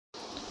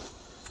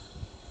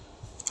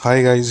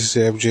Hi guys, this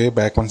is FJ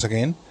back once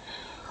again.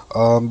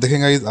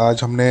 देखें guys,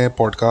 आज हमने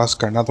पॉडकास्ट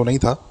करना तो नहीं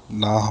था।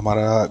 ना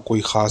हमारा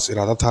कोई ख़ास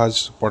इरादा था आज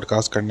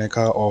पॉडकास्ट करने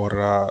का, और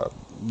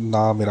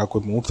ना मेरा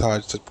कोई मूड था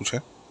आज, सच पूछे।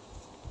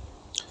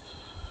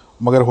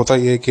 मगर होता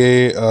ये है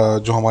कि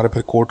जो हमारे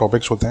फिर कोर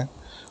टॉपिक्स होते हैं,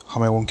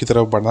 हमें उनकी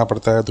तरफ बढ़ना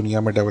पड़ता है।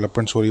 दुनिया में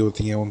डेवलपमेंट्स हो रही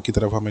होती हैं, उनकी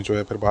तरफ हमें जो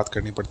है फिर बात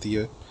करनी पड़ती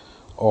है।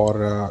 और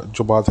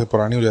जो बात है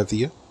पुरानी हो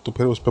जाती है, तो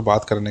फिर उस पर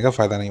बात करने का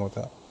फ़ायदा नहीं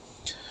होता।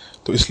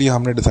 तो इसलिए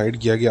हमने डिसाइड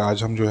किया कि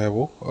आज हम जो है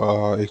वो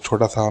एक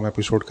छोटा सा हम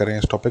एपिसोड करें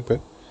इस टॉपिक पे।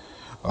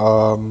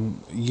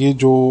 ये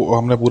जो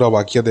हमने पूरा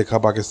वाक़या देखा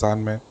पाकिस्तान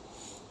में,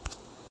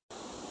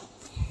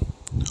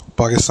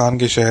 पाकिस्तान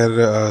के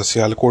शहर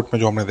सियालकोट में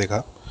जो हमने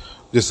देखा,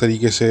 जिस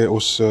तरीके से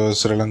उस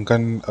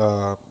Sri Lankan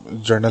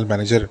journal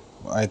manager,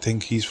 I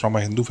think he is from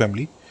a Hindu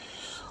family,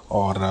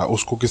 और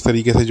उसको किस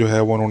तरीके से जो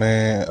है वो उन्होंने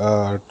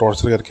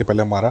टॉर्चर करके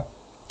पहले मारा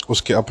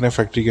उसके अपने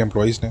फैक्ट्री के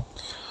एम्प्लॉयज़ ने।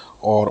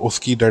 और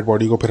उसकी डेड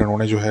बॉडी को फिर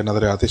उन्होंने जो है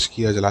नज़र आतिश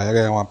किया, जलाया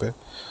गया वहाँ पे,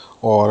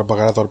 और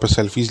बाकायदा तौर पे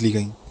सेल्फीज़ ली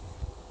गई।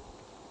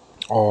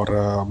 और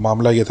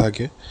मामला ये था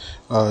कि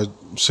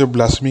सिर्फ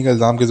ब्लास्फेमी का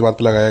इल्ज़ाम किस बात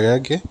पे लगाया गया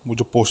कि वो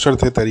जो पोस्टर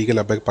थे तहरीक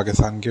लब्बैक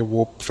पाकिस्तान के,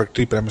 वो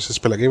फैक्ट्री प्रेमिसेस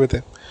पे लगे हुए थे,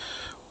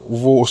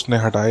 वो उसने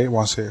हटाए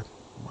वहाँ से,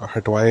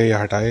 हटवाए या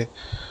हटाए।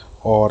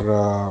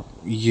 और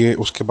ये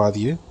उसके बाद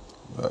ये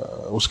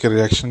उसके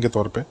रिएक्शन के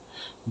तौर पे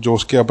जो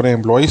उसके अपने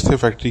एम्प्लॉयज़ थे,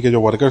 फैक्ट्री के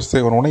जो वर्कर्स थे,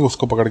 उन्होंने ही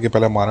उसको पकड़ के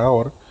पहले मारा,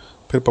 और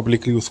फिर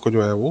पब्लिकली उसको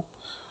जो है वो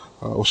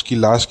उसकी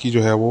लाश की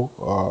जो है वो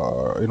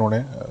इन्होंने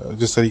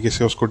जिस तरीके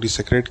से उसको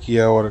डिसेक्रेट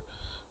किया और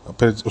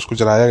फिर उसको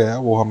जलाया गया,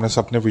 वो हमने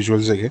सब अपने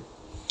विजुअल्स देखे।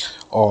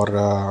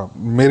 और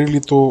मेरे लिए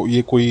तो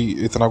ये कोई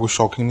इतना कुछ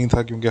शॉकिंग नहीं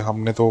था, क्योंकि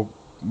हमने तो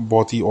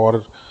बहुत ही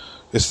और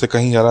इससे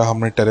कहीं ज़्यादा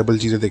हमने टेरेबल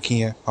चीज़ें देखी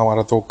हैं।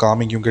 हमारा तो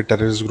काम ही क्योंकि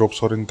टेररिस्ट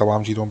ग्रुप्स और इन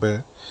तमाम चीज़ों पे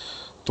है।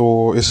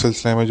 तो इस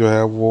सिलसिले में जो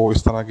है वो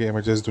इस तरह के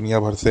इमेजेस दुनिया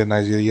भर से,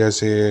 नाइजीरिया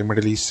से,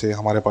 मिडल ईस्ट से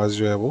हमारे पास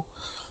जो है वो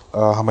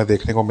हमें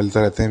देखने को मिलते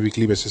रहते हैं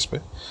वीकली बेसिस पे।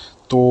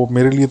 तो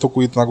मेरे लिए तो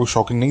कोई इतना कुछ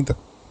शॉकिंग नहीं था।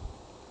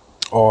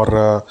 और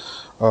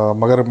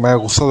मगर मैं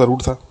गुस्सा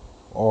ज़रूर था।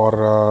 और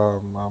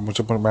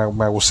मुझे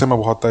मैं गुस्से में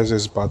बहुत था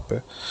इस बात पे।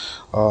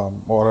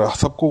 और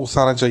सबको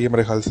गुस्सा आना चाहिए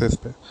मेरे ख्याल से इस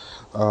पे।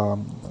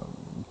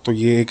 तो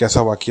ये एक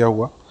ऐसा वाक़या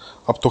हुआ।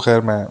 अब तो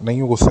खैर मैं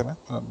नहीं हूँ गुस्से में,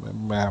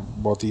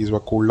 मैं बहुत ही इस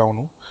वक्त कूल डाउन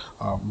हूँ।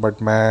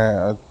 बट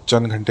मैं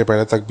चंद घंटे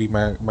पहले तक भी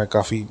मैं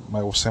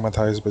गुस्से में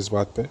था इस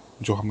बात पे,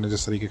 जो हमने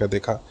जिस तरीके का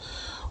देखा।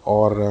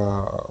 और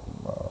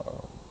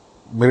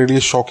मेरे लिए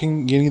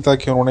शॉकिंग ये नहीं था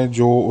कि उन्होंने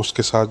जो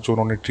उसके साथ जो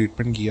उन्होंने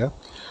ट्रीटमेंट किया,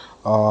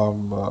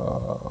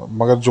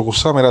 मगर जो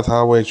गुस्सा मेरा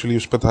था वो एक्चुअली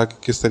उस पर था कि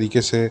किस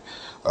तरीके से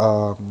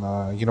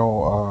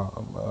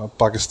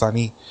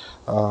पाकिस्तानी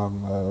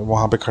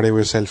वहाँ पे खड़े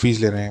हुए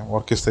सेल्फीज़ ले रहे हैं,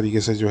 और किस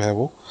तरीके से जो है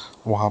वो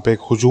वहाँ पे एक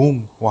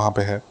हुजूम वहाँ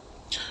पे है।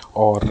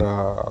 और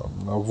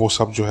वो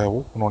सब जो है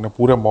वो उन्होंने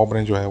पूरे मॉब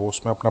ने जो है वो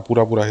उसमें अपना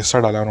पूरा पूरा हिस्सा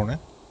डाला उन्होंने।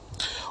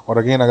 और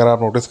अगेन अगर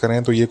आप नोटिस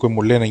करें तो ये कोई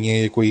मुल्ले नहीं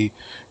है, ये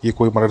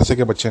कोई मदरसे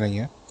के बच्चे नहीं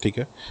हैं, ठीक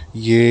है।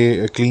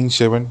 ये clean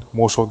shaven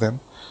most of them.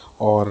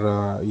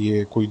 और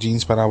ये कोई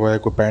जीन्स पहना हुआ है,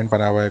 कोई पैंट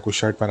पहना हुआ है, कोई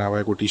शर्ट पहना हुआ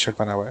है, कोई टी शर्ट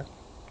पहना हुआ है।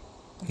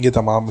 ये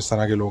तमाम इस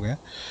तरह के लोग हैं।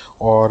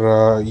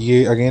 और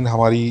ये अगेन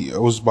हमारी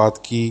उस बात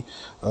की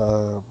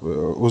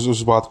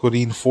उस बात को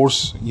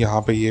रीइंफोर्स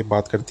यहाँ पे ये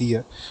बात करती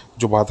है,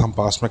 जो बात हम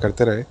पास में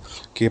करते रहे,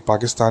 कि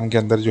पाकिस्तान के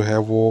अंदर जो है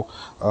वो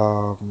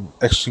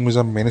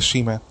एक्सट्रीमिज़म मेन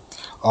स्ट्रीम है।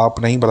 आप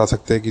नहीं बता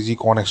सकते कि जी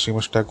कौन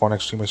एक्सट्रीमिस्ट है, कौन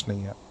एक्सट्रीमिस्ट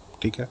नहीं है,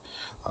 ठीक है।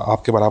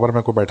 आपके बराबर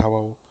में कोई बैठा हुआ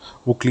हो,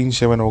 वो क्लीन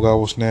शेवन होगा,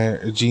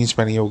 उसने जीन्स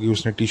पहनी होगी,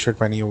 उसने टी शर्ट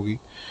पहनी होगी,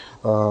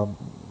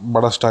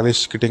 बड़ा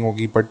स्टाइलिश किटिंग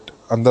होगी, बट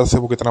अंदर से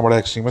वो कितना बड़ा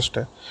एक्सट्रीमिस्ट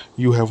है,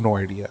 यू हैव नो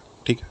आइडिया,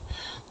 ठीक है।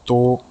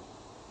 तो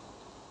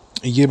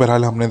ये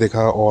बहरहाल हमने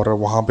देखा। और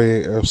वहाँ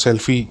पे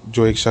सेल्फ़ी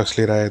जो एक शख्स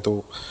ले रहा है,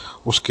 तो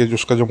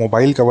उसका जो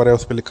मोबाइल कवर है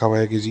उस पर लिखा हुआ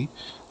है कि जी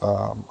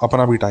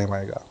अपना भी टाइम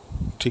आएगा,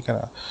 ठीक है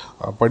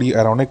ना। बड़ी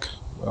आयरॉनिक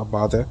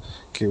बात है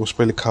कि उस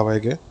पर लिखा हुआ है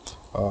कि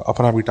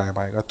अपना भी टाइम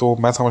आएगा। तो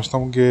मैं समझता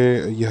हूँ कि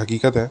ये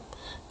हकीकत है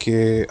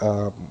कि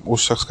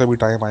उस शख्स का भी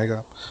टाइम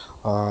आएगा,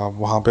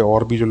 वहाँ पे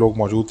और भी जो लोग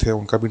मौजूद थे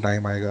उनका भी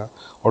टाइम आएगा,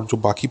 और जो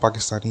बाकी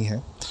पाकिस्तानी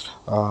हैं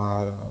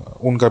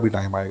उनका भी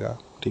टाइम आएगा,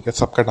 ठीक है।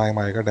 सबका टाइम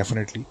आएगा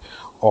डेफिनेटली।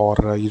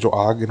 और ये जो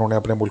आग इन्होंने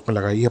अपने मुल्क में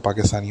लगाई है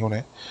पाकिस्तानियों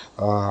ने,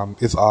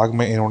 इस आग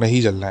में इन्होंने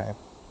ही जलना है,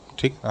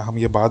 ठीक है। हम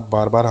ये बात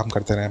बार बार हम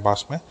करते रहे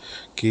पास में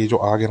कि जो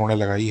आग इन्होंने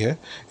लगाई है,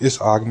 इस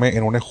आग में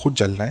इन्होंने खुद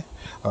जलना है।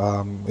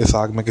 इस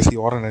आग में किसी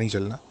और ने नहीं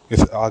जलना।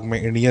 इस आग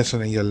में इंडिया से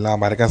नहीं जलना,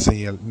 अमेरिका से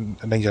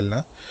नहीं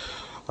जलना,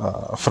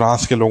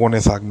 फ्रांस के लोगों ने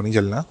इस आग में नहीं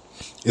जलना।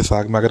 इस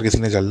आग में अगर किसी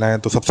ने जलना है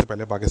तो सबसे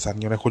पहले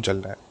पाकिस्तानियों ने खुद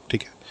जलना है,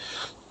 ठीक है।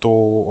 तो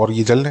और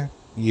ये जल रहे हैं,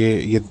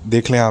 ये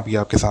देख लें आप, ये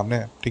आपके सामने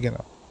है, ठीक है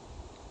ना।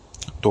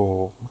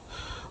 तो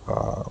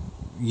आ,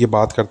 ये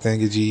बात करते हैं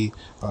कि जी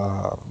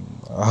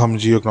हम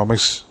जियो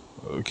इकनॉमिक्स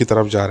की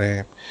तरफ जा रहे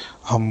हैं,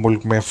 हम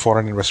मुल्क में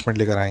फ़ॉरेन इन्वेस्टमेंट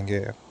लेकर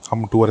आएंगे,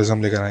 हम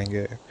टूरिज़म लेकर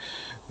आएंगे।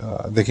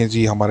 देखें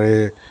जी,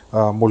 हमारे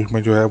मुल्क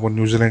में जो है वो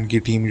न्यूजीलैंड की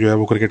टीम जो है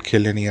वो क्रिकेट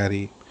खेलने नहीं आ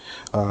रही।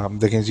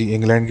 देखें जी,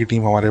 इंग्लैंड की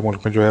टीम हमारे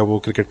मुल्क में जो है वो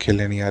क्रिकेट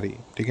खेलने नहीं आ रही,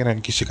 ठीक है ना।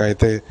 इनकी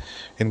शिकायतें,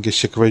 इनके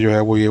शिकवे जो है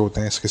वो ये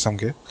होते हैं इस किस्म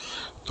के।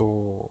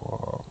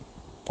 तो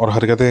और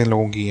हरकतें इन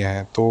लोगों की ये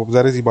हैं, तो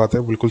ज़ाहिर सी बात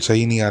है बिल्कुल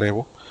सही नहीं आ रहे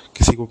वो।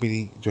 किसी को भी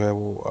नहीं जो है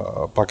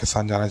वो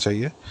पाकिस्तान जाना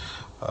चाहिए।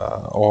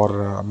 और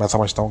मैं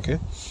समझता हूँ कि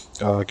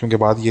क्योंकि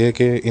बात यह है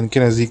कि इनके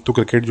नज़दीक तो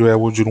क्रिकेट जो है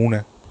वो जुनून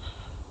है,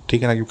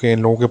 ठीक है ना, क्योंकि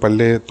इन लोगों के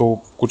पल्ले तो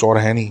कुछ और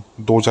है नहीं,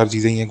 दो चार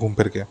चीज़ें ही हैं घूम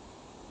फिर के।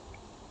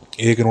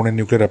 एक इन्होंने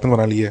न्यूक्लियर वेपन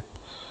बना ली है,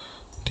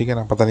 ठीक है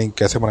ना, पता नहीं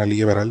कैसे बना ली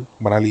है, बहरहाल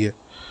बना ली है।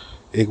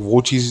 एक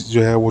वो चीज़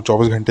जो है वो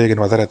 24 घंटे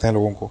गिनवाते रहते हैं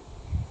लोगों को।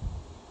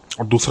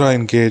 और दूसरा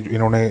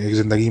इन्होंने एक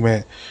ज़िंदगी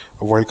में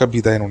वर्ल्ड कप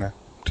जीता है इन्होंने,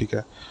 ठीक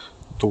है,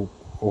 तो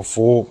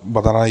वो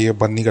बताना ये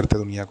बंद नहीं करते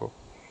दुनिया को।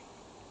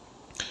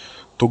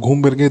 तो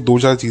घूम फिर के दो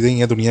चार चीज़ें ही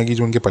हैं दुनिया की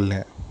जो उनके पल्ले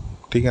हैं,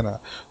 ठीक है ना।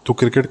 तो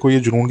क्रिकेट को ये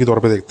जुनून के तौर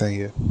पे देखते हैं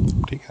ये,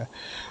 ठीक है,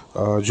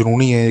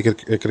 जुनूनी है ये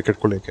क्रिकेट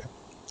को लेके।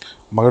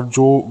 मगर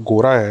जो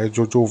गोरा है,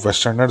 जो जो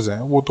वेस्टर्नर्स हैं,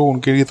 वो तो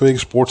उनके लिए तो एक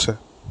स्पोर्ट्स है,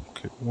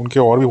 उनके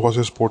और भी बहुत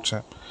से स्पोर्ट्स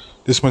हैं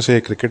जिसमें से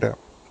एक क्रिकेट है,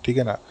 ठीक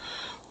है ना।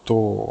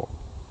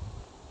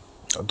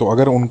 तो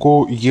अगर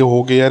उनको ये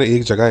हो कि यार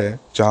एक जगह है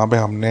जहाँ पे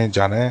हमने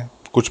जाना है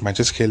कुछ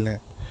मैचेस खेलने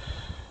हैं,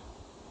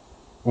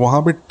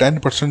 वहाँ पे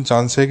 10%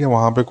 चांस है कि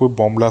वहाँ पे कोई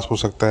बॉम्ब ब्लास्ट हो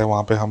सकता है,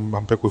 वहाँ पे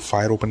हम पे कोई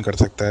फायर ओपन कर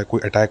सकता है,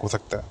 कोई अटैक हो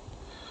सकता है।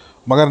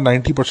 मगर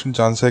 90%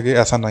 चांस है कि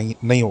ऐसा नहीं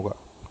नहीं होगा,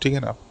 ठीक है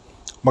ना।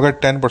 मगर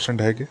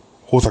 10% है कि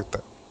हो सकता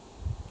है।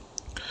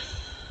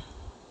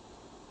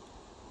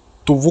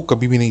 तो वो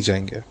कभी भी नहीं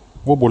जाएंगे,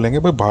 वो बोलेंगे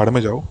भाई भाड़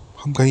में जाओ,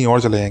 हम कहीं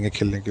और चले जाएंगे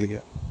खेलने के लिए।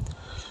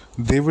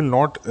 They will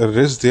not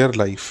risk their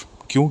life.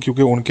 क्यों?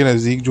 क्योंकि उनके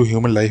नज़दीक जो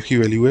ह्यूमन लाइफ की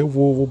वैल्यू है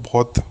वो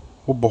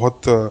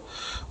बहुत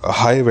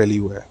हाई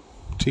वैल्यू है,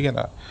 ठीक है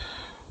ना।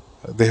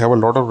 They have a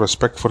lot of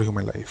respect for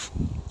human life.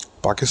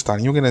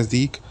 पाकिस्तानियों के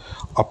नज़दीक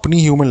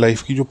अपनी ह्यूमन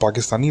लाइफ की, जो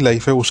पाकिस्तानी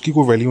लाइफ है उसकी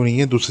कोई वैल्यू नहीं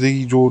है। दूसरे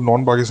की जो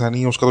नॉन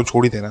पाकिस्तानी है उसका तो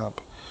छोड़ ही देना आप।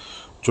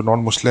 जो नॉन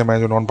मुस्लिम है,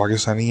 जो नॉन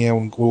पाकिस्तानी है,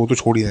 उनको वो तो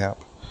छोड़ ही दें आप।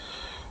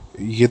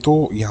 ये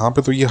तो यहाँ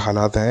पे तो ये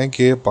हालात हैं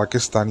कि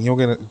पाकिस्तानियों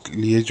के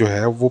लिए जो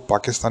है वो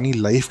पाकिस्तानी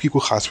लाइफ की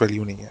कोई ख़ास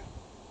वैल्यू नहीं है,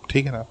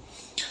 ठीक है ना।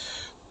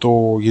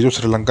 तो ये जो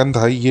श्रीलंकन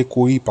था ये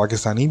कोई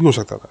पाकिस्तानी भी हो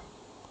सकता था,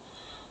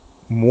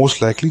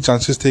 मोस्ट लाइकली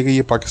चांसेस थे कि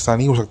ये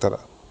पाकिस्तानी हो सकता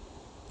था,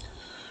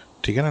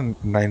 ठीक है ना।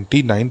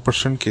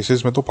 99%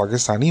 केसेस में तो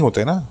पाकिस्तानी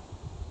होते हैं ना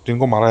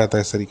जिनको मारा जाता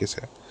है इस तरीके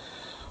से।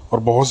 और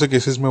बहुत से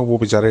केसेस में वो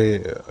बेचारे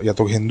या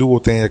तो हिंदू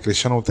होते हैं या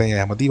क्रिश्चियन होते हैं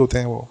या अहमदी होते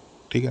हैं वो,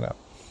 ठीक है ना।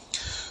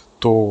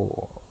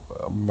 तो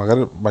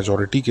मगर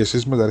मेजॉरिटी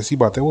केसेस में ज़ाहिर सी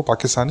बात है वो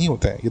पाकिस्तानी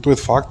होते हैं। ये तो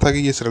इत्फाक था कि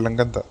ये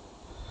श्रीलंकन था,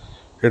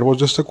 it was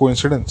just a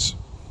coincidence,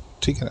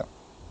 ठीक है ना।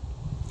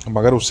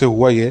 मगर उससे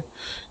हुआ ये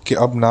कि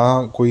अब ना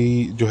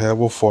कोई जो है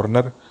वो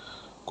फॉरेनर,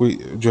 कोई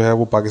जो है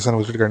वो पाकिस्तान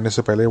विजिट करने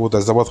से पहले वो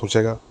 10 दफ़ा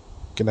सोचेगा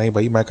कि नहीं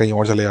भाई मैं कहीं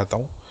और चले जाता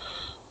हूँ,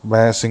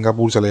 मैं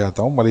सिंगापुर चले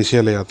जाता हूँ,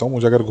 मलेशिया ले जाता हूँ,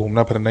 मुझे अगर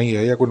घूमना फिरना ही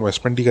है या कोई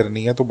इन्वेस्टमेंट ही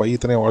करनी है तो भाई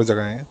इतने और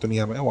जगह हैं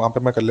दुनिया में, वहाँ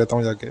पर मैं कर लेता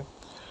हूँ जाके,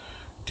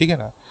 ठीक है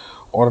ना।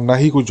 और ना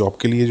ही कोई जॉब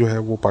के लिए जो है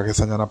वो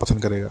पाकिस्तान जाना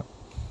पसंद करेगा।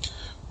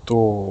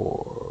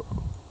 तो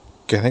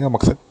कहने का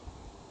मकसद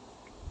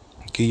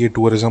कि ये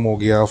टूरिज़्म हो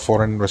गया,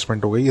 फॉरेन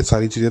इन्वेस्टमेंट हो गई, ये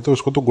सारी चीज़ें तो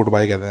इसको तो गुड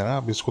बाय कहते हैं ना,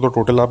 अब इसको तो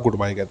टोटल आप गुड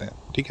बाय कहते हैं,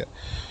 ठीक है।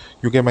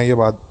 क्योंकि मैं ये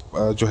बात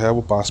जो है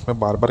वो पास में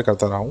बार बार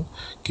करता रहा हूँ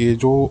कि ये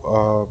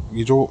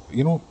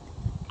जो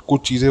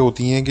कुछ चीज़ें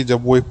होती हैं कि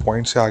जब वो एक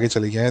पॉइंट से आगे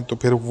चली जाएँ तो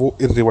फिर वो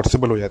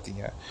इरिवर्सिबल हो जाती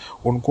हैं,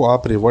 उनको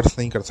आप रिवर्स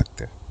नहीं कर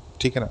सकते,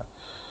 ठीक है ना।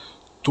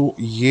 तो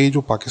ये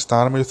जो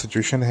पाकिस्तान में जो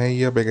सिचुएशन है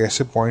ये अब एक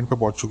ऐसे पॉइंट पे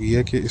पहुंच चुकी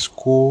है कि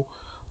इसको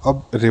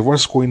अब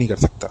रिवर्स कोई नहीं कर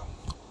सकता,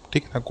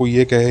 ठीक है ना। कोई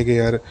ये कहे कि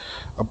यार,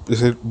 अब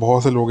जैसे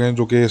बहुत से लोग हैं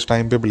जो कि इस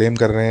टाइम पे ब्लेम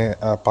कर रहे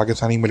हैं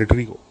पाकिस्तानी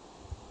मिलिट्री को,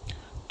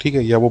 ठीक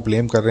है, या वो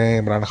ब्लेम कर रहे हैं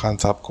इमरान खान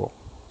साहब को,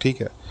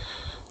 ठीक है।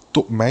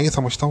 तो मैं ये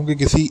समझता हूँ कि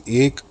किसी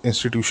एक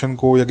इंस्टीट्यूशन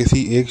को या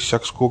किसी एक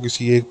शख्स को,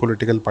 किसी एक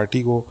पॉलिटिकल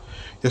पार्टी को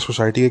या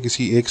सोसाइटी के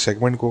किसी एक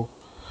सेगमेंट को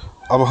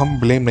अब हम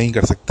ब्लेम नहीं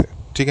कर सकते,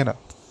 ठीक है ना।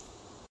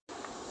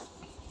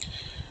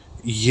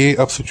 ये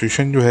अब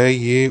सिचुएशन जो है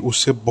ये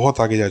उससे बहुत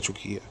आगे जा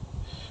चुकी है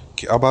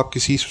कि अब आप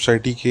किसी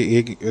सोसाइटी के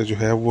एक जो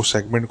है वो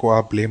सेगमेंट को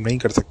आप ब्लेम नहीं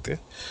कर सकते।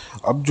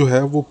 अब जो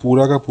है वो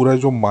पूरा का पूरा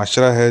जो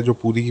माशरा है, जो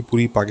पूरी की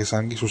पूरी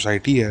पाकिस्तान की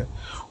सोसाइटी है,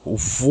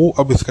 वो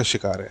अब इसका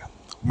शिकार है,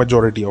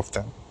 मेजॉरिटी ऑफ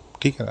दैम,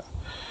 ठीक है ना।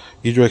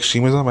 ये जो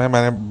एक्सट्रीमिज़म है,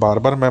 मैंने बार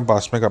बार मैं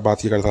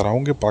बात ये करता रहा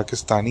हूँ कि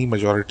पाकिस्तानी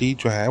मेजॉरिटी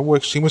जो है वो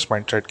एक्सट्रीमिस्ट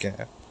माइंडसेट के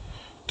हैं,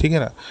 ठीक है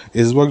ना।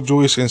 इस वक्त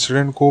जो इस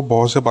इंसिडेंट को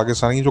बहुत से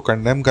पाकिस्तानी जो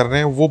कंडेम कर रहे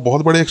हैं वो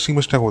बहुत बड़े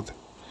एक्सट्रीमिस्ट हैं होते,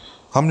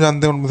 हम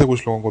जानते हैं उनमें से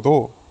कुछ लोगों को,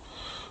 तो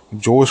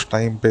जो इस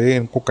टाइम पे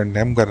इनको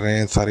कंडेम कर रहे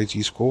हैं सारी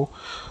चीज़ को।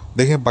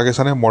 देखें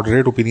पाकिस्तान में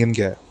मॉडरेट ओपिनियन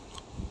क्या है,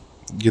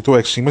 ये तो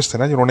एक्सट्रीमिस्ट थे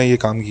ना जिन्होंने ये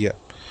काम किया,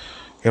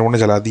 इन्होंने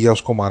जला दिया,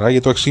 उसको मारा, ये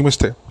तो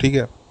एक्सट्रीमिस्ट थे, ठीक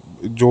है।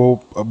 जो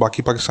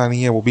बाकी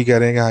पाकिस्तानी है वो भी कह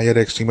रहे हैं कि हाँ यार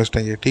एक्सट्रीमिस्ट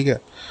हैं ये, ठीक है।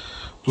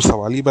 तो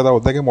सवाल ही पैदा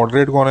होता है कि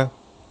मॉडरेट कौन है।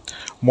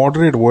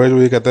 मॉडरेट वो है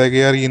जो ये कहता है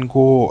कि यार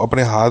इनको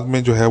अपने हाथ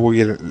में जो है वो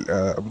ये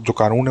जो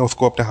कानून है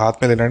उसको अपने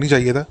हाथ में लेना नहीं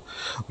चाहिए था,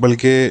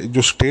 बल्कि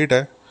जो स्टेट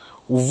है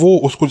वो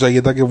उसको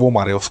चाहिए था कि वो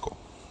मारे उसको।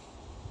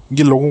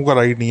 ये लोगों का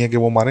राइट नहीं है कि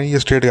वो मारें, ये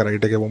स्टेट का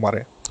राइट है कि वो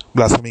मारें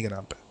ब्लास्फेमी के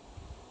नाम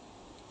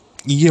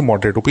पे। ये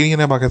मॉडरेट ओपिनियन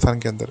है पाकिस्तान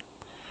के अंदर,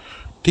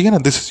 ठीक है ना।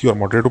 This is your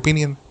moderate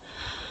opinion.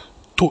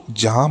 तो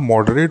जहाँ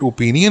मॉडरेट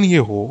ओपिनियन ये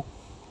हो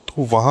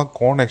तो वहाँ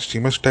कौन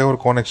एक्सट्रीमिस्ट है और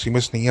कौन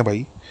एक्सट्रीमिस्ट नहीं है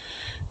भाई,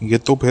 ये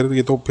तो फिर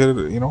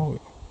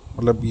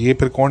मतलब ये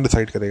फिर कौन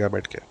डिसाइड करेगा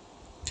बैठ के,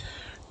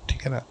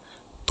 ठीक है ना।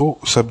 तो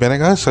सब, मैंने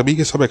कहा सभी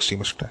के सब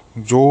एक्सट्रीमिस्ट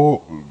हैं जो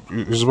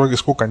इस वक्त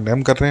इसको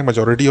कंडेम कर रहे हैं,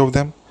 majority of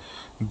them,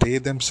 they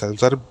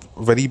themselves are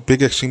very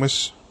big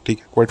extremist, ठीक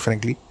है, क्वाइट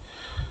फ्रेंकली।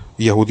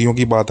 यहूदियों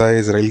की बात आए,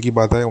 इसराइल की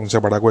बात आए, उनसे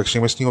बड़ा कोई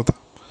एक्सट्रीमिस्ट नहीं होता।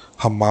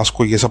 हम मास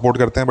को ये सपोर्ट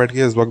करते हैं बैठ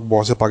के, इस वक्त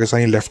बहुत से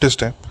पाकिस्तानी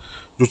लेफ्टिस्ट हैं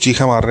जो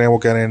चीखें मार रहे हैं, वो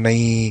कह रहे हैं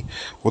नहीं,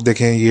 वो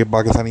देखें ये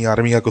पाकिस्तानी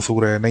आर्मी का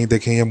कसूर है, नहीं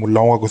देखें ये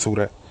मुल्लाओं का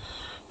कसूर है,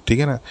 ठीक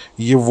है ना।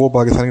 ये वो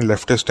पाकिस्तानी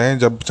लेफ्टिस्ट हैं,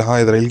 जब जहाँ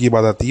इसराइल की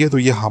बात आती है तो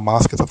ये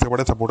हमास के सबसे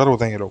बड़े सपोर्टर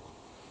होते हैं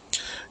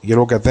ये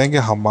लोग कहते हैं कि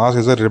Hamas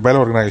is a rebel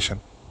organisation,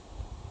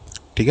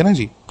 ठीक है ना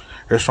जी।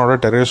 It's not a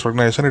terrorist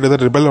organisation, it is a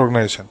rebel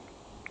organisation.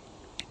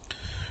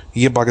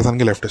 ये पाकिस्तान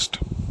के लेफ्टिस्ट,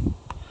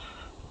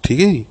 ठीक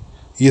है जी,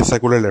 ये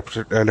सेकुलर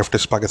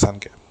लेफ्टिस्ट पाकिस्तान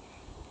के।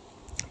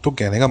 तो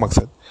कहने का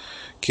मकसद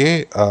कि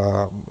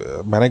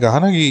मैंने कहा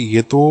ना कि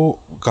ये तो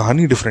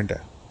कहानी डिफरेंट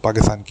है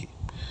पाकिस्तान की।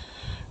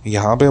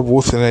 यहाँ पे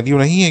वो सिनेरियो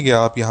नहीं है कि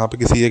आप यहाँ पे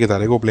किसी एक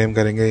इदारे को ब्लेम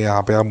करेंगे,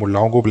 यहाँ पे आप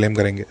मुल्लाओं को ब्लेम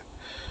करेंगे,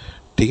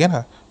 ठीक है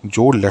ना।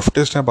 जो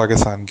लेफ्टिस्ट हैं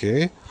पाकिस्तान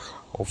के,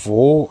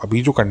 वो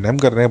अभी जो कंडेम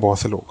कर रहे हैं बहुत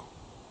से लोग,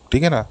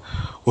 ठीक है ना,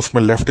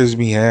 उसमें लेफ्टिस्ट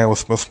भी हैं,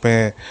 उसमें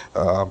उसमें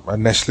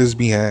नेशनलिस्ट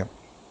भी हैं,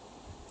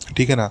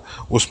 ठीक है ना,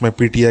 उसमें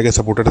पीटीआई के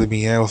सपोर्टर्स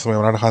भी हैं, उसमें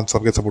इमरान खान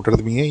साहब के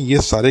सपोर्टर्स भी हैं।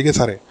 ये सारे के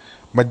सारे,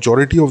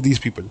 majority of these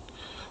people,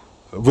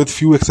 with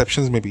few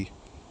exceptions में भी,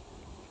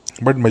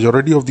 but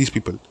majority of these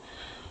people,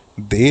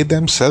 they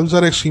themselves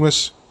are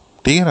extremist,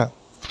 ठीक है ना।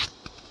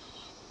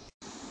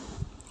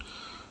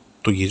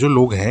 तो ये जो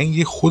लोग हैं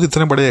ये खुद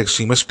इतने बड़े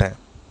एक्सट्रीमिस्ट हैं,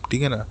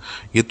 ठीक है ना।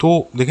 ये तो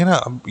देखें ना,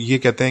 अब ये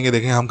कहते हैं कि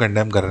देखें हम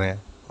कंडेम कर रहे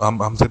हैं,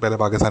 हमसे पहले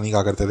पाकिस्तानी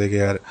कहा करते थे कि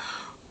यार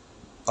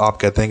आप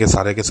कहते हैं कि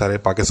सारे के सारे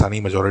पाकिस्तानी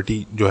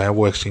मेजॉरिटी जो है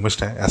वो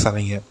एक्सट्रीमिस्ट हैं, ऐसा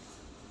नहीं है।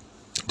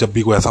 जब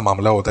भी कोई ऐसा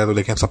मामला होता है तो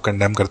देखें सब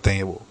कंडेम करते हैं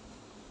ये वो।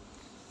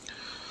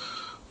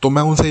 तो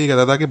मैं उनसे ये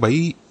कहता था कि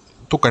भाई,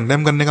 तो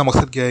कंडेम करने का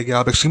मकसद क्या है कि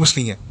आप एक्सट्रीमिस्ट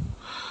नहीं है।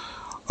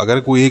 अगर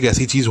कोई एक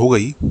ऐसी चीज़ हो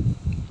गई,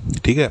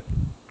 ठीक है,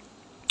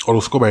 और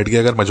उसको बैठ के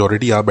अगर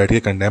मेजॉरिटी आप बैठ के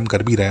कंडेम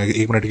कर भी रहे हैं,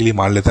 एक मिनट के लिए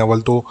मान लेते हैं,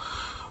 अव्वल तो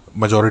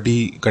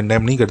मेजॉरिटी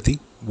कंडेम नहीं करती,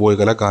 वो एक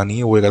अलग कहानी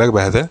है, वो एक अलग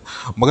बहस है,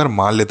 मगर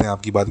मान लेते हैं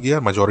आपकी बात की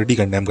यार मेजॉरिटी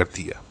कंडेम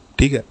करती है,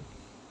 ठीक है,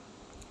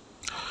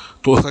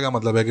 तो उसका क्या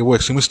मतलब है कि वो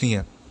एक्सट्रीमिस्ट नहीं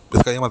है।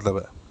 इसका ये मतलब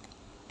है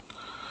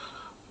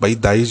भाई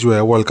दाइश जो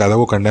है वो अलकायदा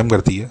को कंडेम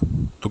करती है,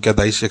 तो क्या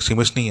दाइश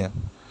एक्सट्रीमिस्ट नहीं है?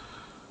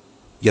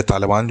 या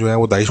तालिबान जो है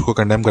वो दाइश को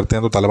कंडेम करते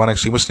हैं, तो तालिबान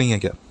एक्सट्रीमिस्ट नहीं है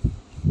क्या?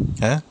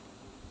 है?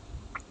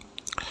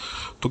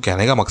 तो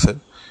कहने का मकसद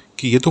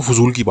कि ये तो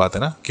फजूल की बात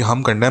है ना कि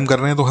हम कंडेम कर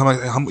रहे हैं तो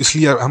हम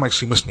इसलिए हम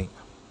एक्सट्रीमिस्ट नहीं,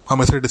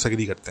 हम इसलिए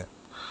डिसएग्री करते हैं।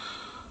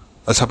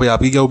 अच्छा भाई,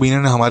 आपकी क्या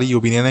ओपिनियन है? हमारी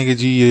ओपिनियन है कि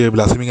जी ये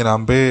ब्लास्फेमी के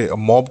नाम पे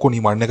मॉब को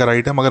नहीं मारने का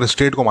राइट है, मगर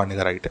स्टेट को मारने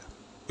का राइट है।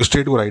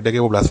 स्टेट को राइट है कि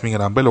वो ब्लास्फेमी के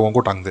नाम पे लोगों को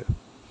टांग दे,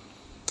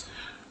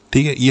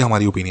 ठीक है, ये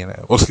हमारी ओपिनियन है,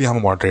 और इसलिए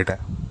हम मॉडरेट हैं।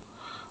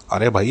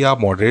 अरे भाई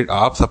आप मॉडरेट,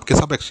 आप सबके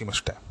सब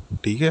एक्सट्रीमिस्ट हैं,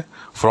 ठीक है,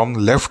 from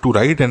left to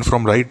right and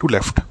from right to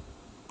left,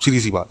 सीधी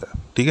सी बात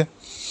है, ठीक है।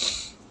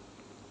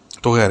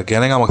 तो खैर,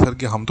 कहने का मकसद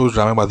कि हम तो उस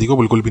ड्रामेबाजी को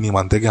बिल्कुल भी नहीं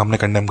मानते कि हमने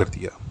कंडेम कर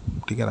दिया,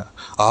 ठीक है ना।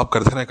 आप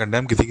करते रहे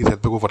कंडेम, किसी की सेहत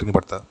पे कोई फ़र्क नहीं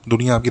पड़ता,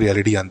 दुनिया आपकी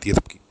रियलिटी जानती है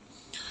सबकी।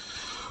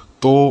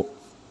 तो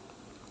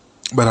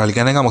बहरहाल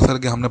कहने का मकसद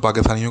कि हमने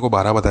पाकिस्तानियों को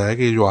 12 बताया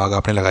कि जो आग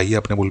आपने लगाई है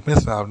अपने मुल्क में,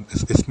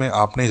 इसमें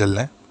आपने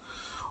जलना है।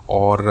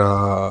 और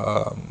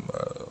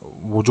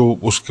वो जो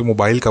उसके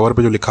मोबाइल कवर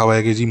पे जो लिखा हुआ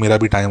है कि जी मेरा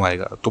भी टाइम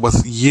आएगा, तो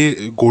बस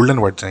ये गोल्डन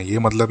वर्ड्स हैं, ये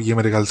मतलब ये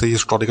मेरे ख्याल से ये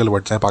हिस्टोरिकल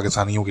वर्ड्स हैं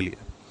पाकिस्तानियों के लिए,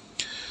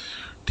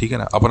 ठीक है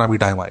ना, अपना भी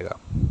टाइम आएगा।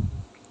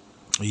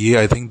 ये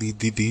I think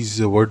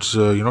these words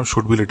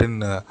should be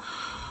written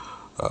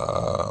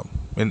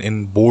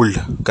in bold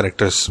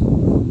characters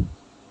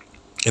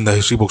in the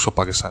history books of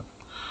Pakistan,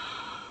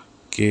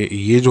 कि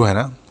ये जो है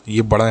ना,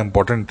 ये बड़ा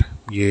इंपॉर्टेंट,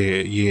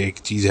 ये एक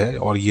चीज़ है,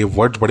 और ये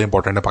वर्ड्स बड़े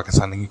इंपॉर्टेंट है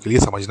पाकिस्तान के लिए।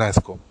 समझना है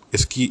इसको,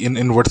 इसकी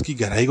इन वर्ड्स की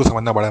गहराई को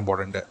समझना बड़ा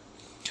इंपॉर्टेंट है,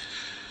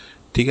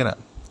 ठीक है ना,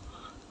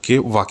 कि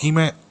वाकई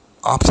में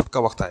आप सबका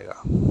वक्त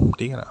आएगा,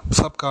 ठीक है ना,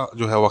 सबका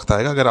जो है वक्त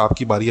आएगा। अगर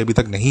आपकी बारी अभी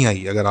तक नहीं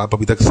आई, अगर आप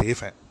अभी तक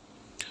सेफ़ हैं,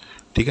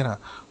 ठीक है ना,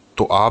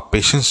 तो आप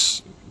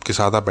पेशेंस के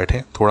साथ आप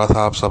बैठें, थोड़ा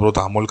सा आप सब्र व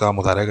तहम्मुल का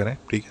मुज़ाहरा करें,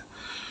 ठीक है,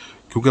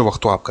 क्योंकि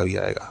वक्त तो आपका भी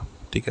आएगा,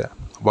 ठीक है।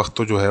 वक्त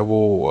तो जो है वो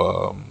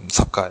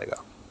सबका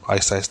आएगा,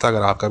 आहिस्ता आहिस्ता।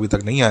 अगर आपका अभी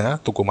तक नहीं आया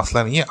तो कोई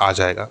मसला नहीं है, आ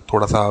जाएगा,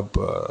 थोड़ा सा आप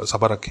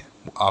सब्र रखें,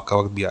 आपका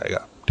वक्त भी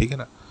आएगा, ठीक है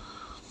ना।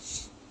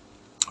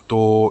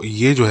 तो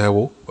ये जो है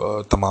वो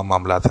तमाम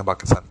मामलात हैं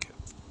पाकिस्तान के।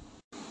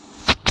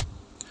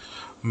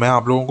 मैं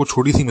आप लोगों को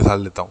छोटी सी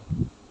मिसाल देता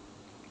हूँ।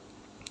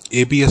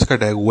 एपीएस का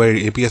अटैक हुआ है,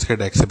 एपीएस के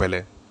अटैक से पहले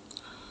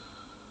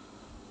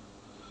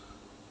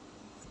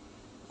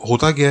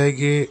होता क्या है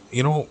कि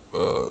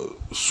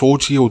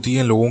सोच ये होती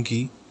है लोगों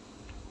की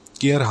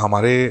कि यार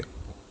हमारे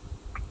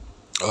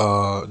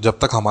जब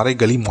तक हमारे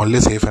गली मोहल्ले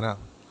सेफ़ है ना,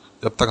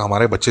 जब तक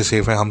हमारे बच्चे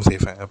सेफ़ हैं, हम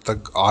सेफ़ हैं, जब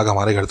तक आग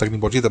हमारे घर तक नहीं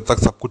पहुंची तब तक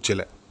सब कुछ चिल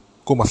है,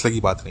 कोई मसले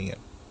की बात नहीं है,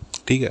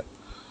 ठीक है।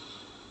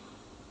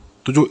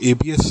 तो जो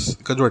एपीएस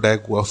का जो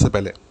अटैक हुआ उससे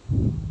पहले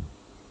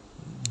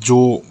जो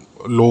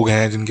लोग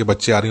हैं जिनके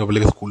बच्चे आर्मी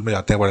पब्लिक स्कूल में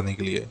जाते हैं पढ़ने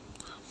के लिए,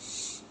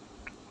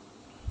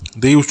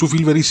 दे use to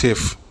feel very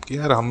safe कि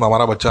यार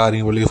हमारा बच्चा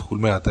आर्मी पब्लिक स्कूल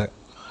में आता है,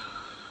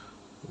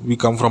 we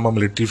come from a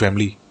military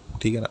family,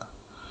 ठीक है ना,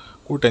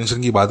 कोई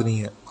टेंशन की बात नहीं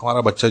है,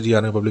 हमारा बच्चा जी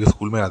आर्मी पब्लिक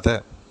स्कूल में आता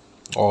है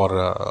और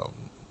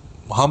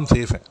हम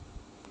सेफ हैं,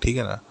 ठीक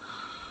है ना,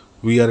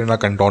 we are in a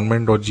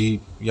cantonment और जी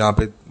यहाँ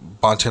पे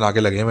 5-6 नाके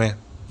लगे हुए हैं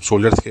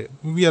सोल्जर्स के,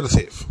 वी आर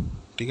सेफ,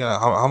 ठीक है ना,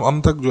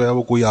 हम तक जो है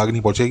वो कोई आग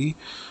नहीं पहुँचेगी।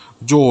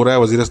 जो हो रहा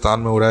है वजीरिस्तान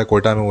में हो रहा है,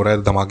 कोयटा में हो रहा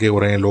है, धमाके हो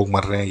रहे हैं, लोग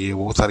मर रहे हैं, ये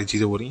वो सारी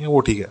चीज़ें हो रही हैं, वो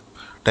ठीक है,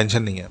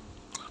 टेंशन नहीं है,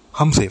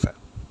 हम सेफ हैं।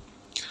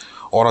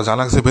 और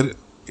अचानक से फिर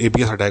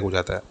APS अटैक हो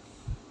जाता है,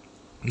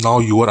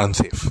 नाउ यू आर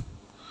अनसेफ,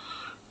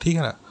 ठीक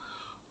है ना।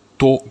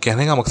 तो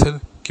कहने का मकसद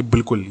कि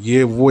बिल्कुल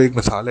ये वो एक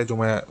मिसाल है जो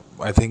मैं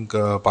आई थिंक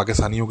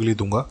पाकिस्तानियों के लिए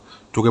दूंगा,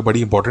 जो कि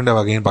बड़ी इंपॉर्टेंट है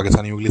अगेन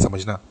पाकिस्तानियों के लिए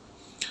समझना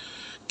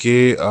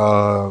कि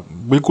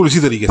बिल्कुल इसी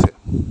तरीके से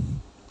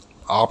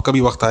आपका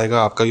भी वक्त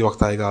आएगा, आपका भी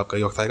वक्त आएगा, आपका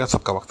भी वक्त आएगा,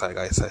 सबका वक्त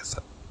आएगा, ऐसा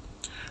ऐसा,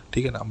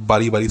 ठीक है ना,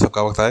 बारी बारी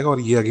सबका वक्त आएगा। और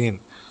ये अगेन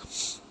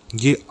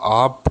ये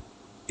आप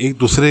एक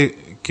दूसरे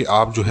के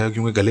आप जो है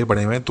क्योंकि गले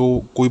पड़े हुए हैं तो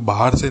कोई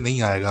बाहर से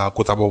नहीं आएगा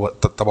आपको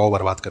तबाह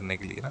बर्बाद करने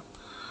के लिए ना,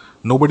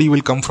 nobody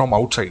will come from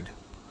outside,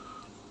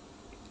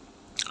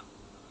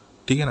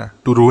 ठीक है ना,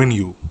 to ruin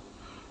you,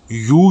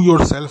 you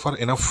yourself are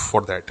enough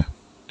for that,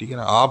 ठीक है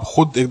ना, आप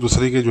खुद एक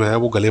दूसरे के जो है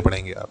वो गले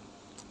पड़ेंगे, आप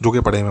जो कि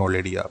पड़े हुए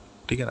ऑलरेडी आप,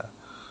 ठीक है ना।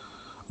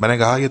 मैंने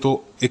कहा ये तो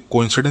एक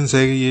कोइंसिडेंस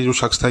है कि ये जो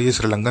शख्स था ये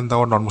श्रीलंकन था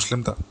और नॉन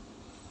मुस्लिम था,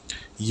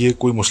 ये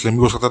कोई मुस्लिम भी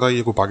हो सकता था,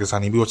 ये कोई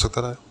पाकिस्तानी भी हो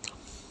सकता था,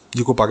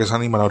 ये कोई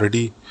पाकिस्तानी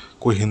माइनॉरिटी,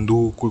 कोई हिंदू,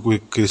 कोई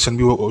क्रिश्चियन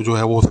भी जो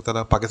है वो हो सकता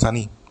था,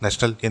 पाकिस्तानी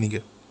नेशनल यानी कि,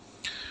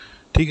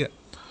 ठीक है।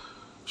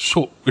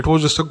 So it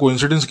was just a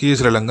coincidence कि ये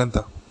श्रीलंकन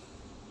था।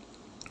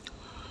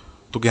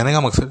 तो कहने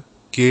का मकसद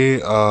कि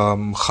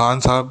ख़ान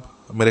साहब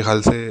मेरे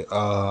ख्याल से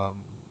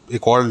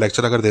एक और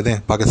लेक्चर अगर दे दें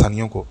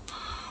पाकिस्तानियों को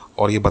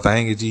और ये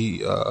बताएंगे जी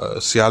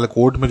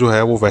सियालकोट में जो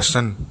है वो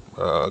वेस्टर्न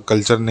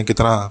कल्चर ने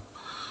कितना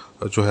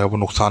जो है वो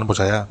नुकसान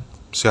पहुंचाया,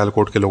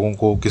 सियालकोट के लोगों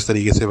को किस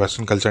तरीके से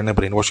वेस्टर्न कल्चर ने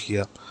ब्रेन वॉश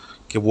किया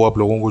कि वो अब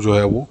लोगों को जो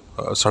है वो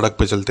सड़क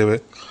पे चलते हुए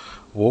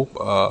वो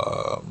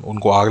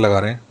उनको आग लगा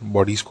रहे हैं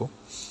बॉडीज़ को।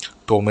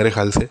 तो मेरे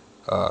ख्याल से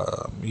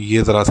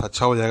ये ज़रा सा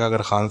अच्छा हो जाएगा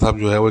अगर ख़ान साहब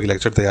जो है वो एक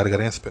लेक्चर तैयार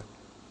करें इस पर।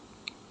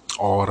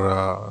 और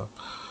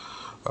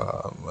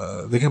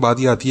देखें बात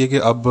ये आती है कि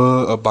अब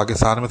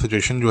पाकिस्तान में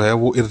सिचुएशन जो है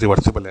वो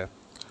इरिवर्सिबल है।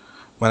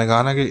 मैंने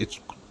कहा ना कि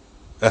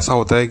ऐसा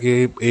होता है कि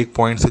एक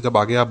पॉइंट से जब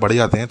आगे आप बढ़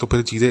जाते हैं तो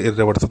फिर चीज़ें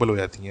इरिवर्सिबल हो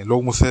जाती हैं।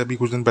 लोग मुझसे अभी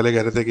कुछ दिन पहले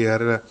कह रहे थे कि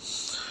यार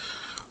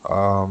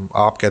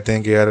आप कहते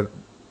हैं कि यार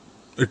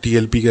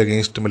TLP के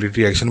अगेंस्ट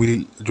मिलिट्री एक्शन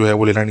भी जो है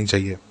वो लेना नहीं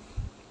चाहिए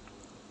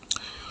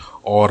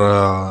और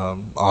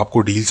आपको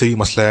डील से ही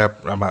मसला है,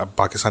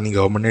 पाकिस्तानी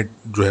गवर्नमेंट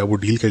ने जो है वो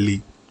डील कर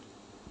ली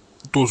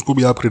तो उसको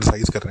भी आप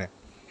क्रिटिसाइज़ कर रहे हैं।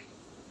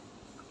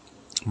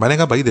 मैंने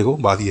कहा भाई देखो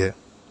बात ये है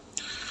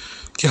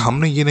कि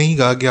हमने ये नहीं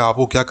कहा कि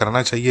आपको क्या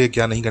करना चाहिए,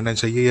 क्या नहीं करना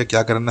चाहिए, या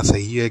क्या करना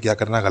सही है, क्या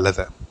करना गलत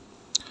है।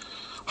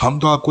 हम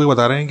तो आपको ये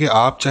बता रहे हैं कि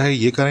आप चाहे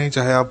ये करें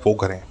चाहे आप वो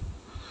करें,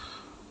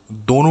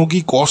 दोनों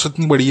की कॉस्ट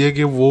इतनी बड़ी है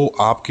कि वो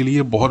आपके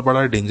लिए बहुत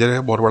बड़ा डेंजर है,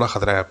 बहुत बड़ा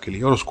ख़तरा है आपके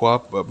लिए, और उसको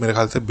आप मेरे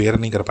ख्याल से बेयर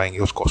नहीं कर पाएंगे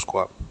उस कॉस्ट को।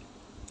 आप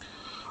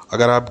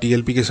अगर आप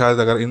TLP के साथ,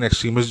 अगर इन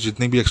एक्सट्रीमिस्ट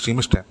जितने भी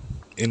एक्सट्रीमिस्ट हैं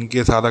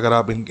इनके साथ अगर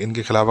आप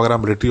इनके खिलाफ अगर आप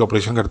मिलिट्री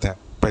ऑपरेशन करते हैं,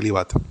 पहली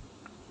बात,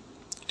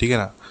 ठीक है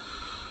ना,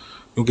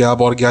 क्योंकि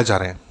आप और क्या चाह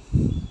रहे हैं,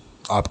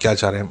 आप क्या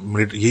चाह रहे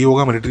हैं, यही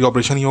होगा, मिलिट्री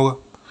ऑपरेशन ही होगा,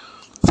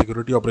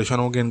 सिक्योरिटी ऑपरेशन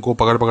हो कि इनको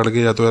पकड़ पकड़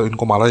के या तो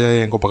इनको मारा जाए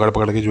या इनको पकड़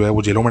पकड़ के जो है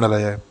वो जेलों में डाला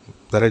जाए।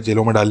 ज़रा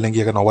जेलों में डालने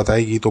की अगर नौबत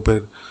आएगी तो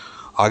फिर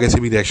आगे से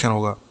भी रिएक्शन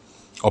होगा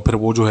और फिर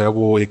वो जो है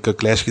वो एक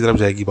क्लैश की तरफ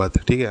जाएगी बात,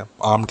 ठीक है,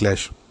 आर्म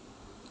क्लैश,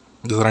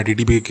 जिस तरह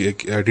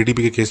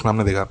TTP के केस में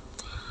हमने देखा।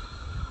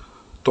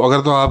 तो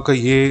अगर तो आपका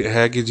ये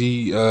है कि जी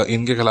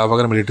इनके खिलाफ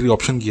अगर मिलिट्री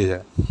ऑप्शन किया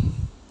जाए,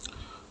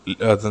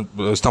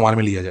 इस्तेमाल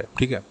में लिया जाए,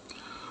 ठीक है,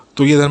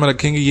 तो ये ध्यान में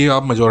रखेंगे ये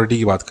आप मेजॉरिटी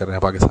की बात कर रहे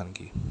हैं पाकिस्तान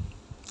की,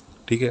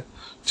 ठीक है,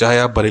 चाहे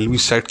आप बरेलवी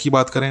सेक्ट की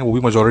बात करें वो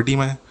भी मेजॉरिटी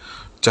में है,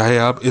 चाहे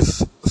आप इस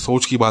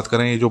सोच की बात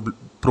करें, ये जो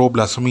प्रो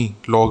ब्लास्फेमी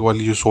लॉ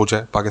वाली जो सोच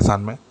है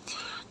पाकिस्तान में,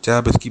 चाहे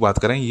आप इसकी बात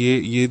करें,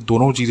 ये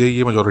दोनों चीज़ें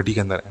ये मेजॉरिटी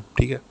के अंदर हैं,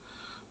 ठीक है।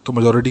 तो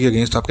मेजॉरिटी के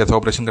अगेंस्ट आप कैसे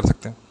ऑपरेशन कर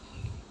सकते हैं,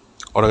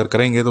 और अगर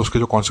करेंगे तो उसके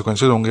जो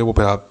कॉन्सिक्वेंसेज होंगे वो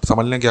फिर आप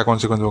समझ लें क्या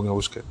कॉन्सिक्वेंस होंगे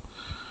उसके,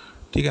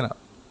 ठीक है ना।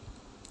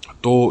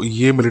 तो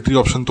ये मिलिट्री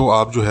ऑप्शन तो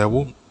आप जो है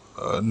वो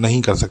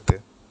नहीं कर सकते,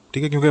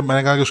 ठीक है, क्योंकि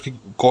मैंने कहा कि उसकी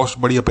कॉस्ट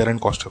बड़ी अपेरेंट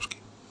कॉस्ट है उसकी।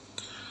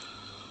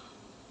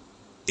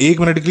 एक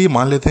मिनट के लिए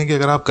मान लेते हैं कि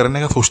अगर आप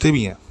करने का सोचते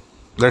भी हैं,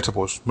 लेट्स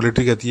सपोज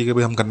मिलिट्री कहती है कि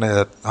भाई हम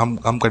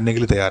करने के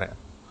लिए तैयार हैं,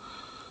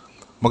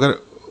 मगर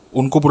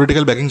उनको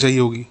पॉलिटिकल बैकिंग चाहिए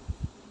होगी,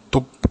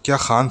 तो क्या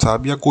खान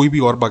साहब या कोई भी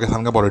और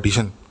पाकिस्तान का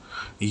पॉलिटिशियन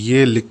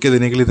ये लिख के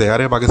देने के लिए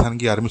तैयार है पाकिस्तान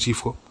की आर्मी चीफ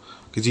को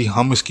कि जी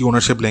हम इसकी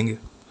ओनरशिप लेंगे,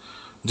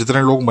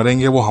 जितने लोग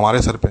मरेंगे वो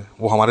हमारे सर पे,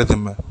 वो हमारे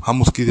जिम्मे,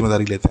 हम उसकी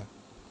जिम्मेदारी लेते हैं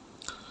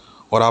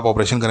और आप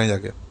ऑपरेशन करें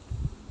जाके?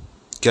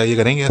 क्या ये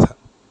करेंगे? ऐसा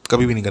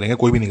कभी भी नहीं करेंगे,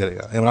 कोई भी नहीं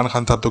करेगा। इमरान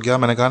खान साहब तो क्या,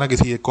 मैंने कहा ना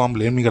किसी एक को हम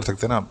ब्लेम नहीं कर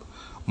सकते ना,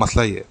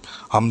 मसला ये है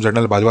हम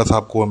जनरल बाजवा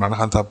साहब को, इमरान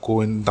खान साहब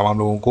को, इन तमाम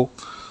लोगों को,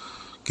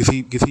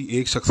 किसी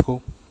एक शख्स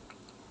को,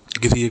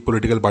 किसी एक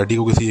पॉलिटिकल पार्टी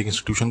को, किसी एक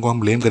इंस्टीट्यूशन को हम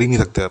ब्लेम कर ही नहीं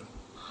सकते अब,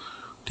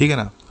 ठीक है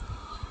ना।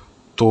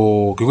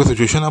 तो क्योंकि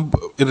सिचुएशन अब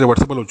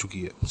इरिवर्सिबल हो चुकी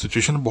है,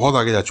 सिचुएशन बहुत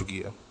आगे जा चुकी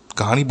है,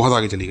 कहानी बहुत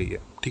आगे चली गई है,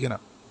 ठीक है ना।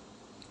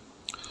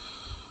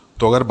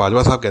 तो अगर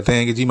बाजवा साहब कहते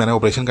हैं कि जी मैंने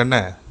ऑपरेशन करना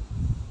है,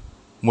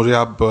 मुझे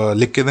आप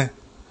लिख के दें,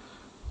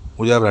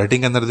 मुझे आप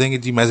राइटिंग के अंदर दें कि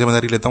जी मैं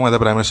जिम्मेदारी लेता हूँ as the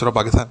prime minister of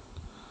Pakistan,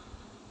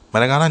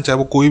 मैंने कहा ना, चाहे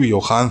वो कोई भी हो,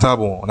 खान साहब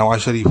हो, नवाज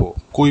शरीफ हो,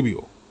 कोई भी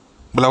हो,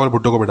 बिलावल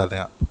भुट्टो को बिठा दें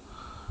आप,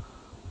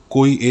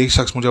 कोई एक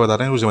शख्स मुझे बता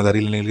रहे हैं वो जिम्मेदारी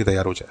लेने के लिए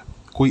तैयार हो जाए।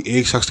 कोई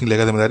एक शख्स नहीं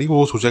लेगा जिम्मेदारी,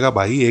 वो सोचेगा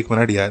भाई 1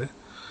 मिनट यार,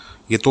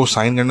 ये तो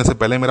साइन करने से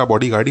पहले मेरा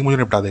बॉडी गार्ड ही मुझे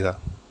निपटा देगा,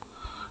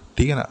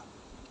 ठीक है ना।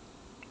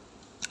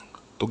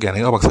 तो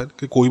कहने का मकसद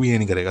कि कोई भी ये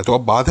नहीं करेगा। तो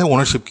अब बात है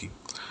ओनरशिप की,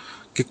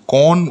 कि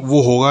कौन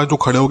वो होगा जो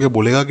खड़े होकर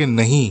बोलेगा कि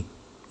नहीं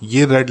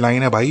ये रेड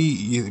लाइन है भाई,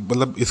 ये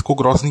मतलब इसको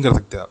क्रॉस नहीं कर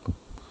सकते आप,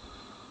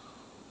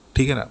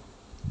 ठीक है ना।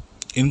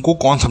 इनको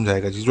कौन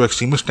समझाएगा जी, जो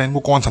एक्सट्रीमिस्ट है इनको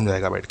कौन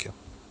समझाएगा बैठ के?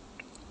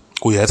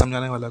 कोई है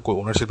समझाने वाला, कोई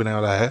ओनरशिप लेने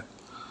वाला है?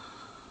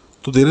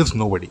 तो there is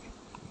nobody,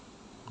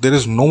 there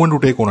is no one to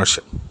take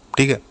ownership,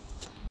 ठीक है।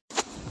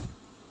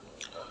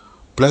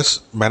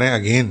 प्लस मैंने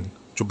अगेन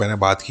जो मैंने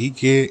बात की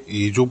कि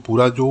ये जो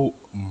पूरा जो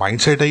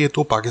माइंडसेट है ये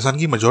तो पाकिस्तान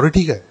की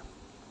मेजॉरिटी का है।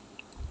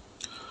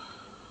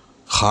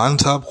 खान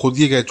साहब खुद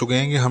ये कह चुके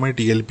हैं कि हमें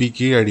टीएलपी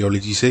की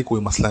आइडियोलॉजी से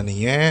कोई मसला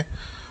नहीं है,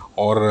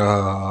 और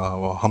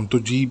हम तो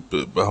जी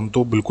हम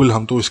तो बिल्कुल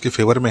हम तो इसके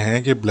फेवर में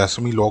हैं कि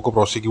ब्लास्फेमी लॉ को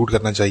प्रोसिक्यूट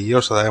करना चाहिए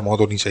और सज़ाए मौत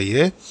होनी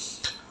चाहिए।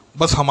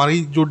 बस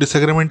हमारी जो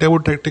डिसएग्रीमेंट है वो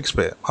टैक्टिक्स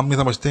पे है, हम ये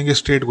समझते हैं कि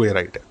स्टेट को ये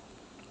राइट है।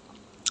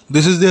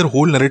 This is their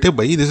whole narrative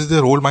भाई, this is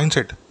their whole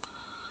mindset.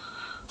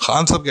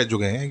 Khan साहब कह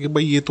चुके हैं कि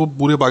भाई ये तो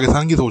पूरे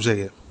पाकिस्तान की सोच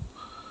है,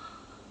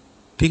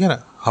 ठीक है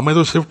ना। हमें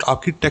तो सिर्फ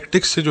आपकी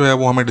टैक्टिक्स से जो है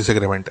वो हमें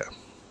डिसएग्रीमेंट है।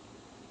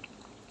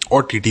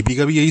 और टीटीपी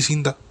का भी यही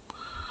सीन था,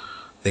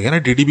 देखें ना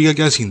टीटीपी का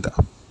क्या सीन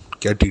था।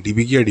 क्या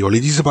टीटीपी की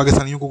आइडियोलॉजी से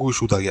पाकिस्तानियों को कोई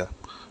इशू था क्या?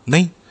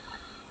 नहीं,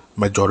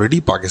 majority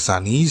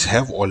Pakistanis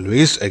have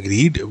always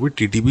agreed with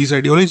TTP's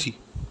ideology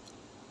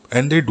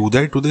and they do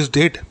that to this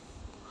date.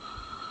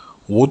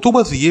 वो तो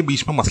बस ये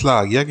बीच में मसला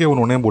आ गया कि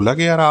उन्होंने बोला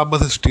कि यार आप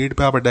बस स्टेट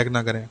पे आप अटैक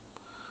ना करें,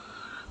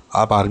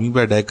 आप आर्मी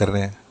पे अटैक कर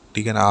रहे हैं,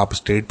 ठीक है ना, आप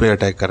स्टेट पे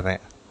अटैक कर रहे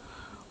हैं,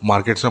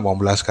 मार्केट्स में बॉम्ब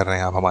ब्लास्ट कर रहे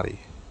हैं आप हमारी।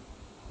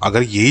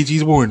 अगर यही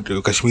चीज़ वो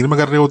कश्मीर में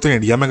कर रहे होते,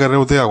 इंडिया में कर रहे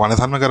होते,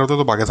 अफगानिस्तान में कर रहे होते,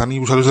 तो पाकिस्तानी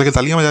उछल उछल के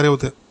तालियां बजा रहे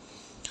होते,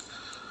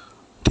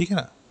 ठीक है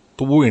ना।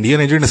 तो वो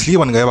इंडियन एजेंट इसलिए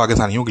बन गए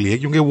पाकिस्तानियों के लिए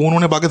क्योंकि वो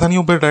उन्होंने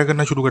पाकिस्तानियों पर अटैक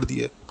करना शुरू कर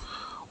दिया।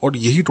 और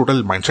यही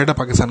टोटल माइंडसेट है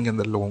पाकिस्तान के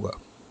अंदर लोगों का,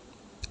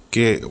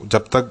 कि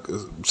जब तक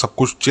सब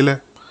कुछ चिल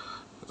है,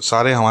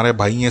 सारे हमारे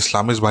भाई हैं,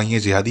 इस्लामिस्ट भाई हैं,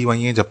 जिहादी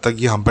भाई हैं, जब तक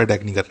ये हम पे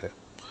अटैक नहीं कर रहे,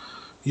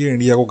 ये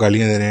इंडिया को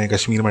गालियाँ दे रहे हैं,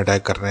 कश्मीर में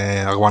अटैक कर रहे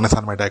हैं,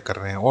 अफगानिस्तान में अटैक कर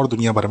रहे हैं और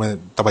दुनिया भर में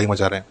तबाही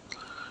मचा रहे हैं,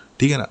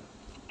 ठीक है ना।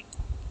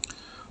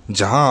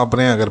 जहाँ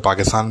आपने अगर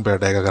पाकिस्तान पे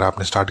अटैक अगर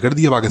आपने स्टार्ट कर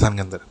दिया पाकिस्तान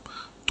के अंदर,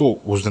 तो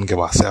उस दिन के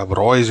बाद से आप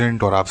रॉ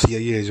एजेंट और आप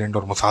सीआईए एजेंट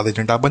और मोसाद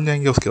एजेंट आप बन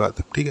जाएंगे उसके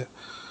बाद, ठीक है।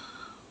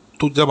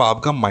 तो जब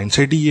आपका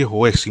माइंडसेट ही ये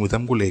हो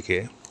एक्सट्रीमिज्म को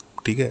लेके,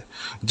 ठीक है,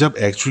 जब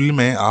एक्चुअली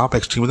में आप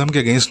एक्सट्रीमिज्म के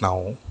अगेंस्ट ना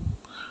हो,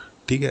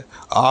 ठीक है,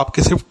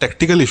 आपके सिर्फ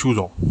टेक्टिकल इश्यूज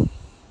हों,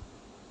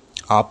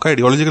 आपका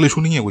आइडियोलॉजिकल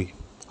इशू नहीं है कोई,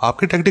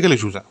 आपके टेक्टिकल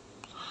इश्यूज हैं,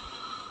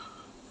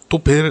 तो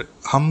फिर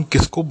हम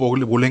किसको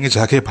बोलेंगे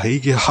जाके भाई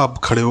कि आप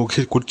खड़े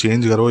होकर कुछ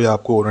चेंज करो या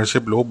आपको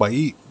ओनरशिप लो?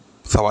 भाई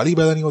सवाल ही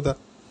पैदा नहीं होता,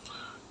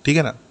 ठीक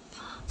है ना,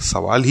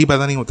 सवाल ही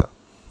पैदा नहीं होता।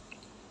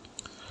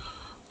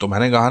 तो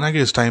मैंने कहा ना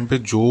कि इस टाइम पे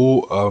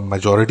जो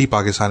मेजॉरिटी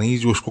पाकिस्तानी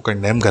जो उसको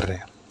कंडेम कर रहे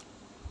हैं,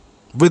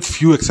 विद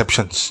फ्यू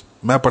एक्सेप्शंस,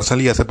 मैं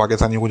पर्सनली ऐसे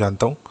पाकिस्तानियों को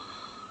जानता हूँ,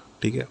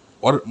 ठीक है।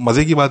 और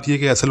मज़े की बात यह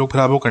कि ऐसे लोग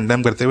फिर आपको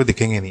कंडेम करते हुए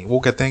दिखेंगे नहीं, वो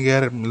कहते हैं कि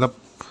यार मतलब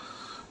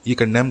ये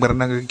कंडेम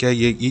करना क्या,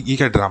 ये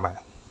क्या ड्रामा है,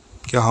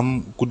 क्या हम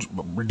कुछ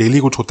डेली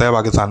कुछ होता है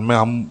पाकिस्तान में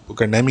हम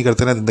कंडेम ही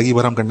करते रहें, ज़िंदगी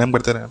भर हम कंडेम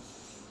करते रहें?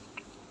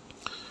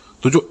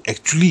 तो जो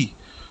एक्चुअली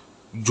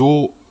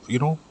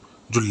जो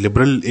जो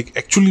लिबरल एक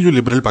एक्चुअली जो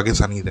लिबरल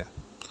पाकिस्तानी है,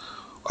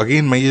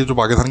 अगेन मैं ये जो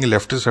पाकिस्तान के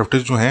लेफ्टिस्ट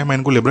जो हैं मैं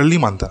इनको लिबरल नहीं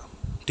मानता,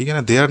 ठीक है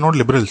ना, they are not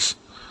liberals.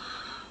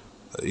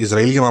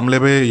 Israel के मामले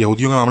पे,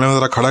 यहूदियों के मामले में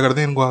ज़रा खड़ा कर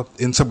दें इनको आप,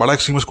 इनसे बड़ा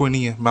एक्सट्रीमिस्ट कोई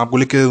नहीं है, मैं आपको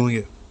लिख के दे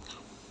दूँगी,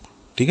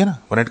 ठीक है ना।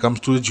 When it comes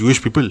to the Jewish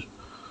people,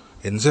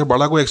 इनसे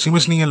बड़ा कोई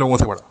एक्सट्रीमिस्ट नहीं है लोगों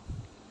से बड़ा,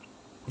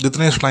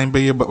 जितने इस टाइम पे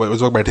ये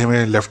इस वक्त बैठे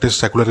हुए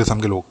लेफ्टिस्ट सेकुलरिज्म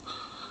के लोग,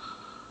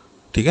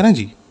 ठीक है ना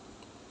जी,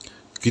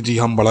 कि जी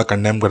हम बड़ा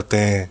कंडेम करते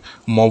हैं,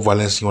 मॉब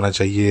वायलेंस नहीं होना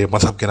चाहिए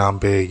मजहब के नाम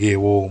पे, ये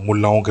वो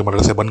मुल्लाओं के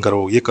मदरसे बंद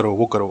करो, ये करो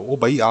वो करो। वो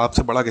भाई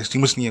आपसे बड़ा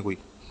एक्सट्रीमिस्ट नहीं है कोई,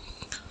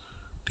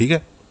 ठीक है।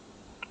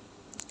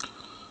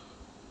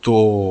 तो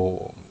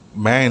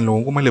मैं इन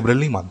लोगों को मैं लिबरल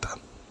नहीं मानता,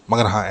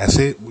 मगर हाँ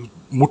ऐसे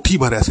मुट्ठी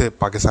भर ऐसे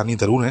पाकिस्तानी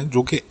ज़रूर हैं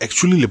जो कि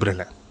एक्चुअली लिबरल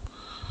हैं,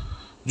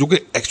 जो कि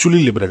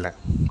एक्चुअली लिबरल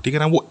हैं, ठीक है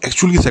ना, वो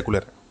एक्चुअली सेकुलर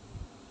है।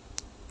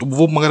 तो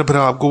वो मगर फिर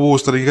आपको वो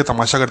उस तरीके का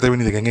तमाशा करते हुए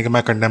नहीं दिखेंगे कि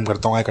मैं कंडेम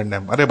करता हूँ, आई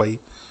कंडेम। अरे भाई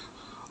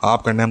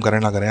आप कंडेम करें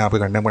ना करें, आपके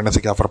कंडेम करने से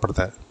क्या फ़र्क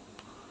पड़ता है,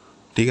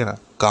 ठीक है ना,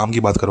 काम की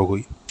बात करो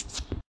कोई।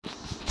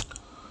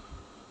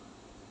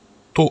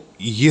 तो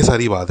ये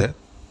सारी बात है।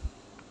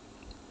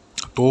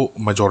 तो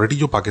मेजॉरिटी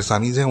जो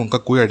पाकिस्तानीज़ हैं उनका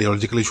कोई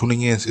आइडियोलॉजिकल इशू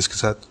नहीं है इसके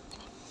साथ,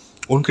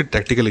 उनके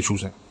टैक्टिकल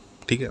इशूज़ हैं,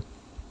 ठीक है।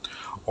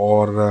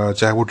 और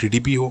चाहे वो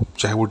टीडीपी हो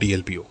चाहे वो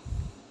टीएलपी हो,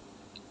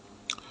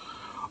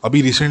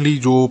 अभी रिसेंटली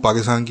जो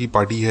पाकिस्तान की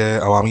पार्टी है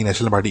अवामी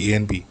नेशनल पार्टी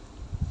ANP,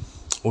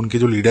 उनके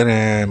जो लीडर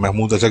हैं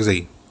महमूद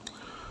अचकज़ई,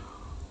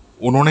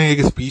 उन्होंने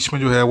एक स्पीच में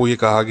जो है वो ये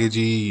कहा कि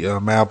जी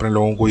मैं अपने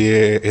लोगों को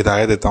ये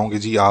हिदायत देता हूँ कि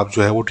जी आप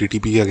जो है वो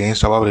TTP के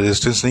अगेंस्ट अब आप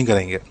रेजिस्टेंस नहीं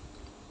करेंगे,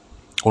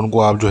 उनको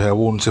आप जो है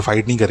वो उनसे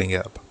फाइट नहीं करेंगे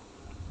आप।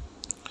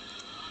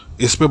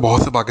 इस पे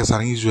बहुत से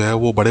पाकिस्तानी जो है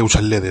वो बड़े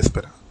उछल्ले थे इस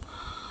पर,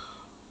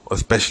 और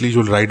स्पेशली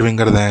जो राइट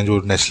विंगर हैं,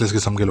 जो नेशनलिस्ट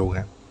किस्म के लोग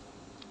हैं,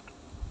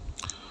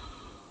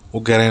 वो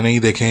कह रहे हैं नहीं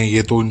देखें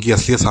ये तो इनकी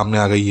असलियत सामने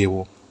आ गई है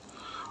वो।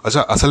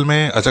 असल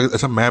में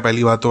मैं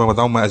पहली बात तो मैं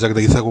बताऊं, मैं अचक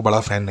दईसा को बड़ा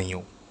फ़ैन नहीं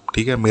हूँ।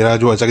 ठीक है, मेरा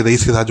जो अचक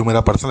दईस के साथ जो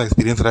मेरा पर्सनल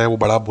एक्सपीरियंस रहा है वो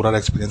बड़ा बुरा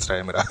एक्सपीरियंस रहा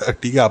है मेरा।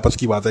 ठीक है, आपस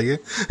की बात है ये।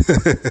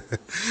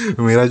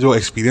 मेरा जो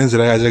एक्सपीरियंस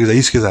रहा है अचक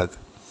दईस के साथ,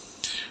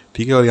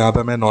 ठीक है, और यहाँ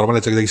पे मैं नॉर्मल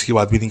अचक दईस की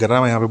बात भी नहीं कर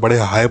रहा, मैं यहाँ पे बड़े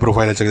हाई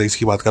प्रोफाइल अचक दईस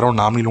की बात कर रहा हूँ।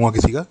 नाम नहीं लूँगा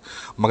किसी का,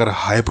 मगर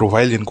हाई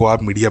प्रोफाइल जिनको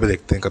आप मीडिया पे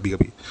देखते हैं, कभी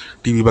कभी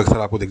TV पर अक्सर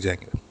आपको दिख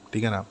जाएंगे।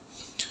 ठीक है ना।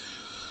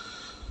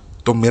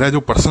 तो मेरा जो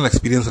पर्सनल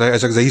एक्सपीरियंस रहा है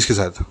अचक दईस के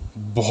साथ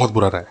बहुत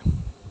बुरा रहा है।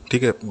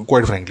 ठीक है,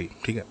 क्वाइट फ्रेंकली।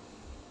 ठीक है,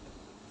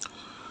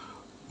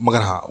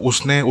 मगर हाँ,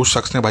 उस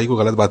शख्स ने भाई कोई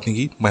गलत बात नहीं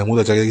की, महमूद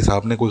अचकज़ई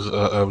साहब ने कोई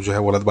जो है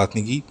वो गलत बात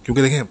नहीं की,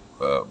 क्योंकि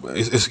देखें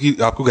इसकी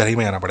आपको गहराई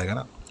में आना पड़ेगा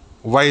ना,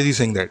 Y is he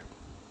saying that.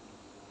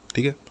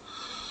 ठीक है,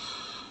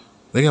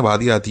 देखिए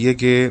बात ये आती है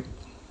कि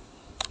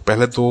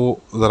पहले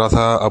तो ज़रा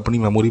सा अपनी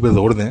मेमोरी पे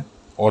जोर दें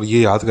और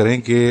ये याद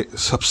करें कि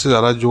सबसे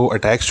ज़्यादा जो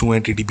अटैक्स हुए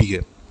हैं TTP के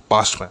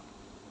पास्ट में,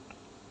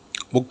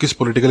 वो किस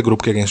पॉलिटिकल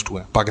ग्रुप के अगेंस्ट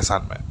हुए हैं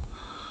पाकिस्तान में,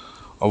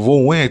 और वो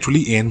हुए हैं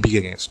एक्चुअली ANP के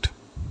अगेंस्ट।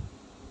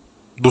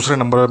 दूसरे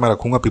नंबर पर मैं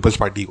रखूँगा पीपल्स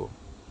पार्टी को।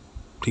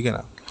 ठीक है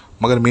ना,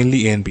 मगर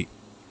मेनली ANP,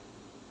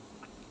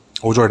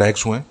 वो जो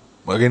अटैक्स हुए हैं,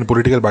 अगेन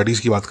पॉलिटिकल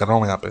पार्टीज़ की बात कर रहा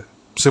हूँ मैं यहाँ पे,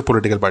 सिर्फ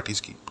पॉलिटिकल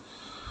पार्टीज़ की,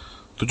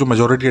 तो जो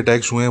मेजॉरिटी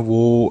अटैक्स हुए हैं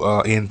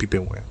वो ANP पे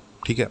हुए हैं।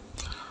 ठीक है,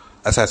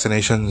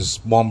 असैसिनेशंस,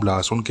 बॉम्ब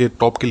ब्लास्ट, उनके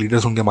टॉप के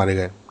लीडर्स उनके मारे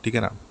गए। ठीक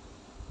है ना,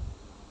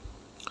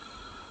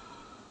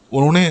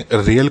 उन्होंने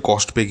रियल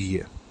कॉस्ट पे की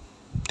है।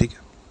 ठीक है,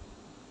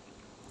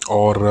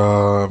 और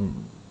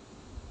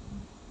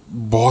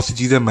बहुत सी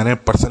चीज़ें मैंने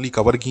पर्सनली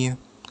कवर की हैं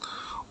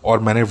और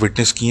मैंने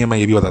विटनेस की हैं, मैं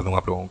ये भी बता दूंगा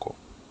आप लोगों को।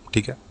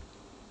 ठीक है,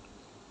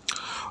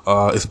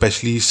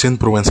 स्पेशली सिंध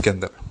प्रोविंस के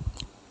अंदर।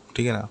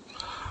 ठीक है ना,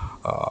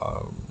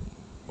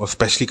 और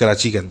स्पेशली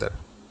कराची के अंदर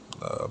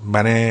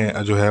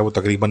मैंने जो है वो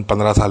तकरीबन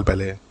 15 साल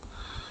पहले,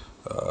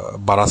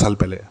 12 साल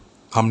पहले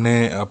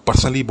हमने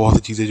पर्सनली बहुत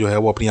सी चीज़ें जो है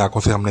वो अपनी आंखों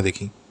से हमने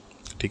देखी।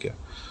 ठीक है,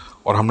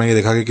 और हमने ये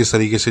देखा कि किस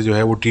तरीके से जो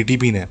है वो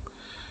TTP ने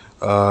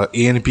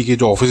ANP के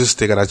जो ऑफिस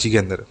थे कराची के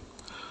अंदर,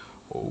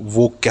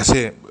 वो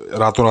कैसे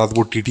रातों रात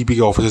वो TTP के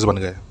ऑफिस बन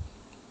गए।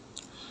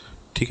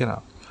 ठीक है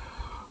ना,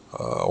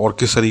 और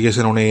किस तरीके से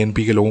उन्होंने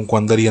ANP के लोगों को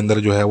अंदर ही अंदर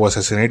जो है वो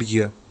असैसिनेट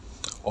किया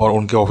और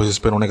उनके ऑफिस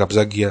पे उन्होंने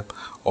कब्ज़ा किया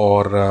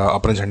और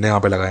अपने झंडे यहाँ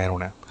पे लगाए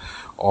उन्होंने।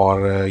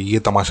 और ये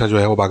तमाशा जो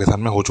है वो पाकिस्तान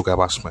में हो चुका है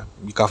पास्ट में,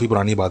 ये काफ़ी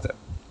पुरानी बात है,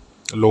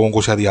 लोगों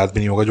को शायद याद भी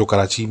नहीं होगा। जो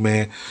कराची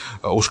में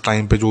उस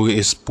टाइम पे जो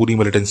इस पूरी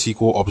मिलिटेंसी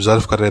को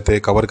ऑब्जर्व कर रहे थे,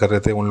 कवर कर रहे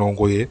थे, उन लोगों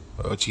को ये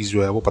चीज़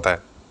जो है वो पता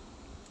है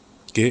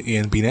कि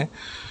ANP ने,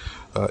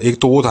 एक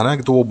तो वो था ना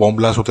कि तो वो बॉम्ब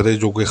ब्लास्ट होते थे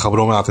जो कि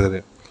ख़बरों में आते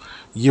थे,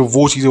 ये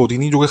वो चीज़ें होती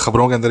नहीं जो कि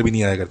ख़बरों के अंदर भी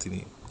नहीं आया करती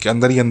थी, कि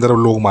अंदर ही अंदर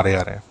लोग मारे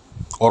जा रहे हैं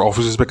और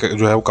ऑफिस पे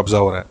जो है वो कब्ज़ा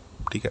हो रहा है।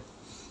 ठीक है,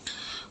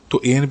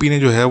 तो ANP ने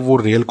जो है वो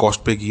रियल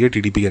कॉस्ट पे की है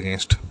TTP के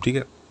अगेंस्ट। ठीक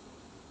है,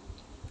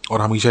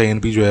 और हमेशा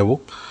ANP जो है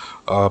वो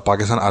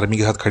पाकिस्तान आर्मी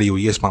के साथ खड़ी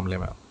हुई है इस मामले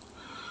में।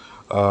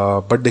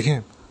 बट देखें,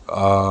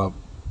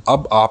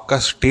 अब आपका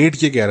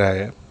स्टेट ये कह रहा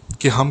है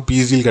कि हम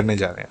पीस डील करने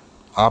जा रहे हैं,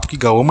 आपकी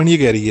गवर्नमेंट ये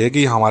कह रही है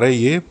कि हमारे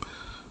ये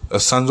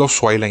सन्स ऑफ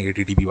सॉइल हैं ये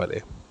TTP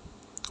वाले,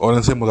 और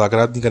इनसे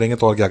मुज़ाकरात नहीं करेंगे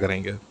तो और क्या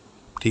करेंगे।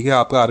 ठीक है,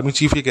 आपका आर्मी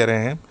चीफ ये कह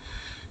रहे हैं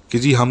कि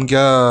जी हम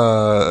क्या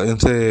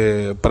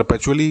इनसे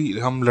परपेचुअली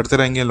हम लड़ते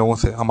रहेंगे इन लोगों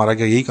से, हमारा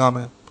क्या यही काम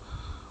है,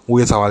 वो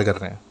ये सवाल कर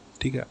रहे हैं।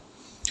 ठीक है,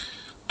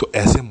 तो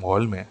ऐसे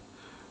माहौल में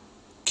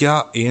क्या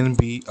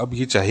ANP अब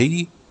ये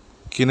चाहेगी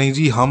कि नहीं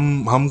जी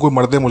हम कोई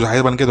मर्द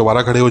मुजाहिद बन के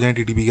दोबारा खड़े हो जाएं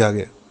TTP के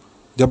आगे,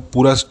 जब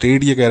पूरा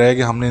स्टेट ये कह रहा है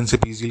कि हमने इनसे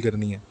पीस डील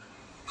करनी है,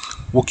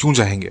 वो क्यों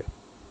चाहेंगे।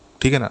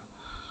 ठीक है ना,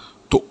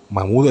 तो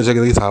महमूद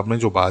अचकज़ई साहब ने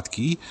जो बात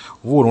की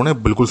वो उन्होंने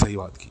बिल्कुल सही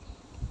बात की।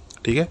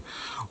 ठीक है,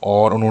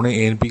 और उन्होंने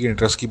ANP के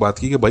इंटरेस्ट की बात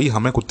की कि भाई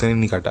हमें कुत्ते ने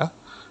नहीं काटा,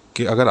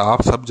 कि अगर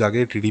आप सब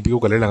जाके TTP को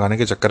गले लगाने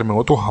के चक्कर में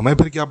हो तो हमें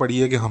फिर क्या पड़ी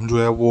है कि हम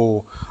जो है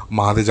वो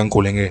महादे जंग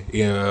खोलेंगे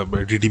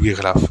TTP के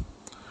ख़िलाफ़।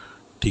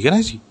 ठीक है ना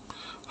जी,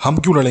 हम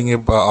क्यों लड़ेंगे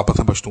आपस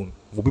में, पश्तून,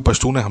 वो भी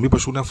पश्तून है हम भी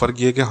पश्तून है, फ़र्क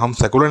ये है कि हम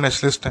सेकुलर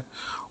नेशनलिस्ट हैं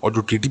और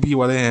जो TTP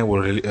वाले हैं वो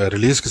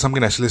रिलीजियस किस्म के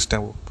नेशनलिस्ट हैं,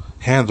 वो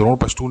हैं दोनों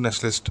पश्तून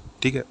नेशनलिस्ट।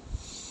 ठीक है,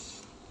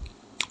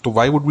 तो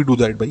why would we do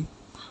that भाई,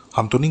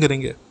 हम तो नहीं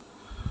करेंगे।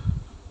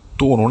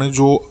 तो उन्होंने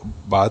जो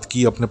बात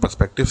की अपने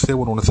पर्सपेक्टिव से,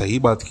 वो उन्होंने सही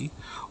बात की,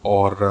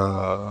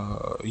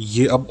 और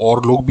ये अब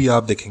और लोग भी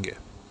आप देखेंगे,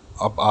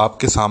 अब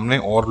आपके सामने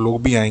और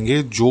लोग भी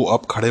आएंगे जो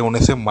अब खड़े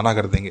होने से मना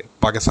कर देंगे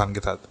पाकिस्तान के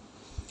साथ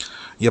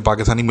या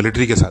पाकिस्तानी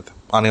मिलिट्री के साथ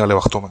आने वाले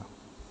वक्तों में,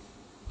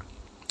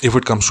 if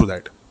it comes to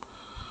that,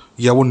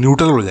 या वो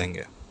न्यूट्रल हो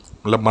जाएंगे,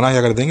 मतलब मना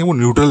क्या कर देंगे, वो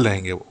न्यूट्रल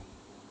रहेंगे वो।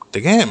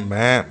 देखें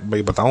मैं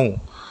भाई बताऊं,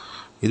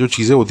 ये जो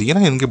चीज़ें होती है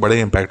ना, इनके बड़े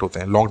इम्पैक्ट होते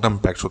हैं, लॉन्ग टर्म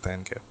इम्पैक्ट्स होते हैं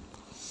इनके।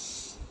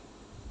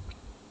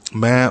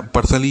 मैं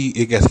पर्सनली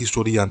एक ऐसी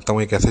स्टोरी जानता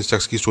हूँ, एक ऐसे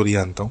शख्स की स्टोरी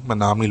जानता हूँ, मैं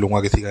नाम नहीं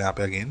लूँगा किसी का यहाँ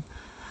पे अगेन।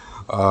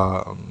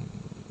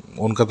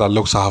 उनका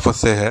ताल्लुक़ सहाफ़त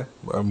से है,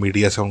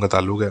 मीडिया से उनका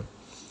ताल्लुक़ है,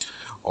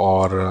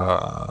 और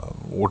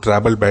वो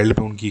ट्रैवल बेल्ट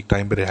पे उनकी एक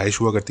टाइम पे रिहाइश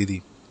हुआ करती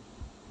थी।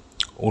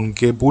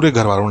 उनके पूरे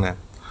घर वालों ने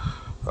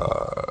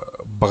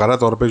बकायदा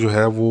तौर पे जो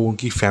है वो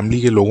उनकी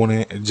फैमिली के लोगों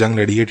ने जंग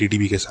लड़ी है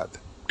टीटीपी के साथ,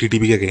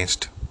 टीटीपी के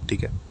अगेंस्ट,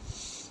 ठीक है।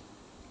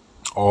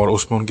 और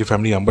उसमें उनके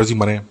फैमिली मेम्बर्स ही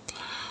मरे।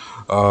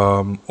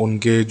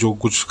 उनके जो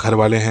कुछ घर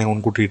वाले हैं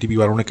उनको टीटीपी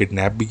वालों ने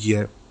किडनैप भी किया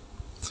है,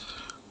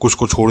 कुछ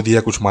को छोड़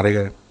दिया, कुछ मारे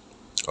गए,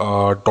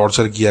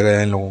 टॉर्चर किया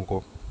गया इन लोगों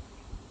को।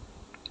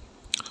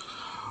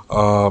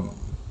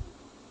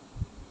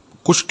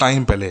 कुछ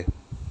टाइम पहले,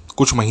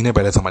 कुछ महीने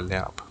पहले समझ लें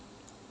आप,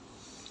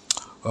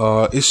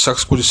 इस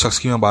शख्स को, जिस शख्स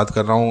की मैं बात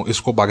कर रहा हूँ,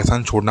 इसको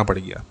पाकिस्तान छोड़ना पड़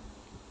गया,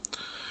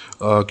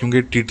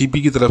 क्योंकि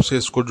टीटीपी की तरफ से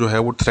इसको जो है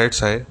वो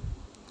थ्रेट्स आए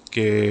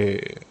कि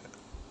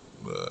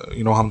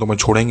हम तुम्हें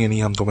छोड़ेंगे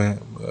नहीं, हम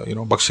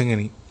तुम्हें बख्शेंगे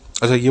नहीं।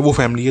 अच्छा, ये वो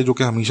फैमिली है जो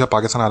कि हमेशा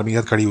पाकिस्तान आर्मी के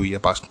साथ खड़ी हुई है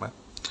पास्ट में।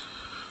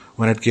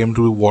 When it came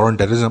to war on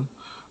terrorism,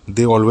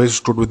 they always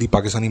stood with the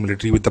Pakistani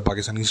military, with the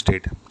Pakistani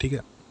state, ठीक है।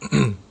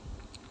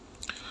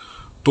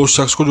 तो उस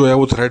शख्स को जो है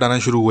वो थ्रेट आना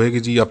शुरू हुए कि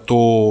जी अब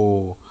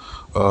तो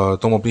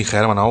तुम अपनी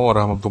खैर मनाओ और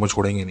हम तुम्हें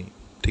छोड़ेंगे नहीं,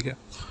 ठीक है।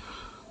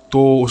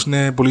 तो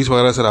उसने पुलिस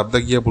वगैरह से रब्ता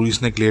किया,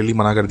 पुलिस ने क्लियरली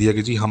मना कर दिया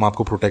कि जी हम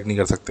आपको प्रोटेक्ट नहीं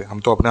कर सकते, हम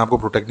तो अपने आप को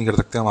प्रोटेक्ट नहीं कर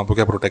सकते, हम आपको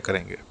क्या प्रोटेक्ट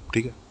करेंगे,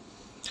 ठीक है।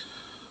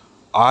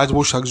 आज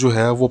वो शख्स जो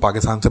है वो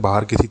पाकिस्तान से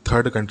बाहर किसी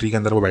थर्ड कंट्री के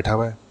अंदर वो बैठा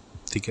हुआ है,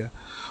 ठीक है,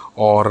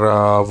 और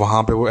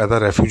वहाँ पे वो एज अ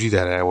रेफ्यूजी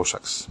रह रहा है वो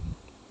शख्स।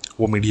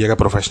 वो मीडिया का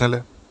प्रोफेशनल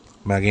है,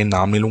 मैं अगेन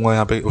नाम नहीं लूँगा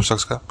यहाँ पे उस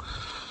शख्स का,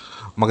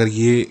 मगर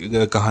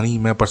ये कहानी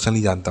मैं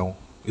पर्सनली जानता हूँ,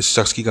 इस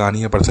शख्स की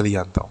कहानी मैं पर्सनली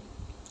जानता हूँ,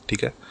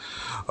 ठीक है।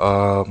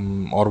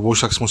 और वो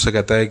शख्स मुझसे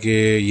कहता है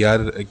कि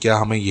यार क्या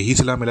हमें यही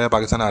सिला मिला है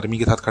पाकिस्तान आर्मी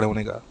के साथ खड़े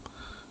होने का,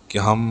 कि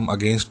हम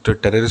अगेंस्ट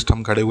टेररिस्ट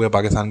हम खड़े हुए हैं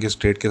पाकिस्तान के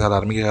स्टेट के साथ,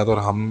 आर्मी के साथ, और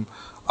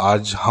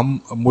हम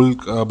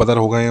मुल्क बदर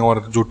हो गए हैं,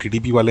 और जो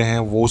टीटीपी वाले हैं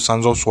वो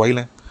सन्स ऑफ सॉइल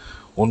हैं,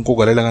 उनको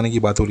गले लगाने की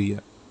बात हो रही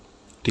है,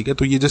 ठीक है।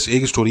 तो ये जस्ट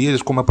एक स्टोरी है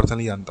जिसको मैं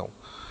पर्सनली जानता हूँ।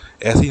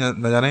 ऐसी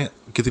न जाने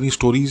कितनी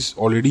स्टोरीज़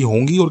ऑलरेडी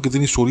होंगी और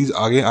कितनी स्टोरीज़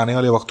आगे आने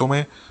वाले वक्तों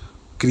में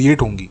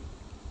क्रिएट होंगी,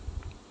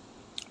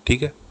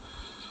 ठीक है।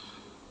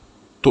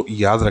 तो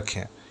याद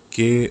रखें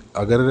कि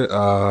अगर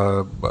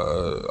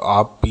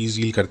आप पीस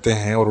डील करते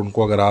हैं और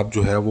उनको अगर आप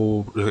जो है वो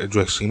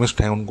जो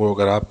एक्सट्रीमिस्ट हैं उनको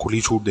अगर आप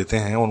खुली छूट देते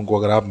हैं, उनको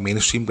अगर आप मेन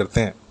स्ट्रीम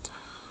करते हैं,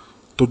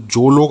 तो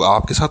जो लोग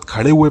आपके साथ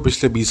खड़े हुए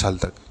पिछले 20 साल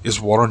तक इस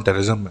वॉर ऑन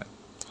टेररिज्म में,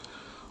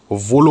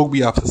 वो लोग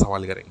भी आपसे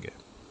सवाल करेंगे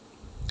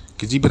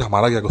कि जी फिर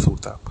हमारा क्या कसूर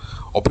था।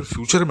 और फिर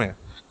फ्यूचर में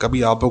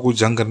कभी आपको कोई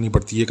जंग करनी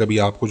पड़ती है, कभी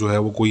आपको जो है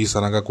वो कोई इस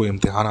तरह का कोई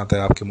इम्तिहान आता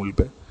है आपके मुल्क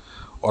पे,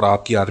 और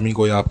आपकी आर्मी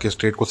को या आपके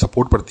स्टेट को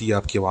सपोर्ट पड़ती है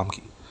आपकी आवाम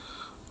की,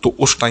 तो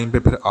उस टाइम पे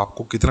फिर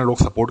आपको कितने लोग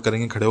सपोर्ट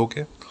करेंगे खड़े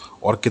होके,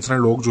 और कितने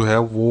लोग जो है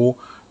वो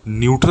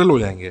न्यूट्रल हो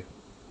जाएंगे,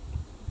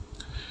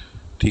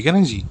 ठीक है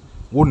ना जी,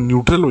 वो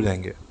न्यूट्रल हो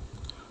जाएंगे।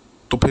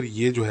 तो फिर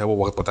ये जो है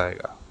वो वक्त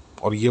बताएगा,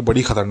 और ये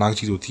बड़ी ख़तरनाक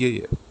चीज़ होती है।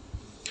 ये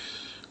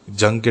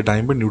जंग के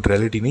टाइम पे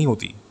न्यूट्रलिटी नहीं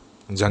होती,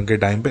 जंग के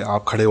टाइम पे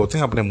आप खड़े होते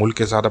हैं अपने मुल्क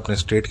के साथ, अपने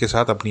स्टेट के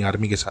साथ, अपनी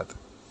आर्मी के साथ।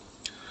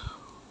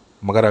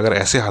 मगर अगर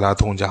ऐसे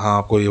हालात हों जहां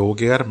आपको ये हो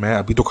कि यार मैं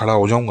अभी तो खड़ा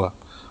हो जाऊंगा,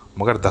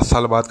 मगर 10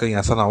 साल बाद कहीं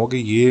ऐसा ना हो कि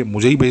ये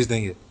मुझे ही भेज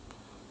देंगे,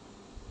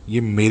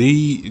 ये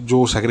मेरी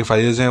जो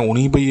सेक्रीफाइस हैं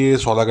उन्हीं पे ये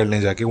सौदा करने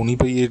जाके, उन्हीं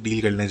पे ये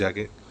डील करने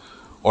जाके,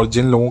 और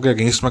जिन लोगों के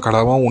अगेंस्ट में खड़ा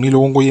हुआ हूँ उन्हीं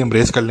लोगों को ये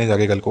एम्ब्रेस करने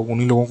जाके कल को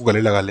उन्हीं लोगों को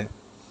गले लगा लें,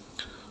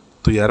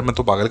 तो यार मैं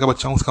तो पागल का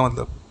बच्चा हूँ उसका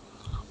मतलब।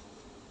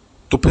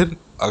 तो फिर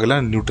अगला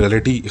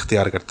न्यूट्रलिटी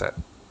इख्तियार करता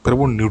है, फिर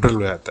वो न्यूट्रल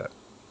हो जाता है,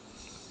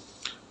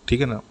 ठीक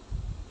है ना।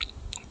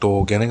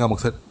 तो कहने का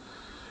मकसद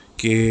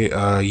कि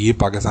ये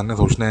पाकिस्तान ने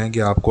सोचना है कि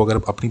आपको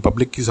अगर अपनी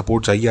पब्लिक की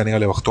सपोर्ट चाहिए आने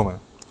वाले वक्तों में,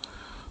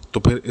 तो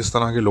फिर इस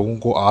तरह के लोगों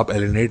को आप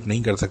एलिनेट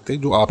नहीं कर सकते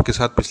जो आपके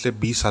साथ पिछले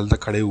 20 साल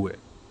तक खड़े हुए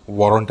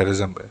वॉर ऑन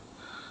टेररिज्म पे।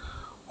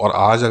 और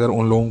आज अगर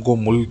उन लोगों को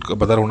मुल्क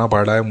बदर होना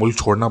पड़ रहा है, मुल्क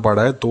छोड़ना पड़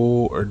रहा है,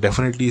 तो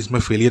डेफिनेटली इसमें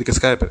फेलियर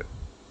किसका है फिर?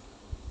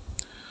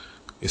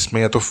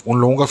 इसमें या तो उन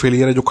लोगों का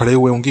फेलियर है जो खड़े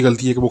हुए, उनकी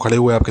गलती है कि वो खड़े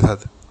हुए आपके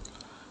साथ,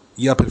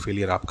 या फिर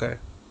फेलियर आपका है,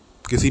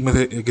 किसी में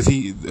से किसी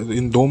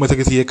इन दो में से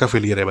किसी एक का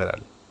फेलियर है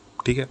बहरहाल,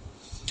 ठीक है।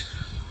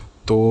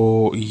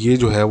 तो ये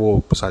जो है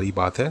वो सारी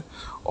बात है।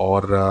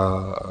 और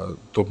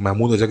तो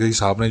महमूद अजहरी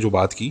साहब ने जो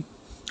बात की,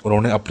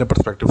 उन्होंने अपने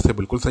पर्सपेक्टिव से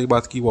बिल्कुल सही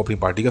बात की। वो अपनी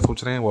पार्टी का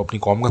सोच रहे हैं, वो अपनी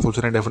कौम का सोच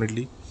रहे हैं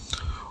डेफिनेटली।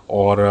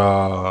 और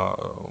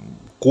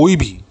कोई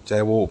भी,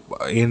 चाहे वो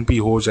ANP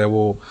हो, चाहे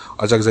वो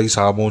अजहरी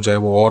साहब हों, चाहे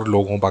वो और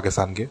लोग हों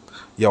पाकिस्तान के,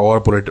 या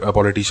और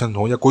पॉलिटिशियन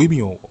हों, या कोई भी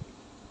हो,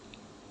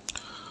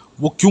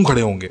 वो क्यों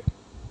खड़े होंगे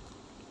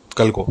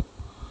कल को?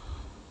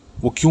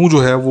 वो क्यों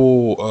जो है वो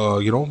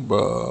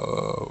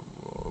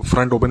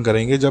फ्रंट ओपन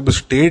करेंगे जब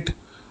स्टेट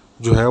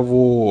जो है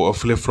वो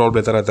फ्लिप फ्लॉप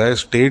लेता रहता है?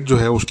 स्टेट जो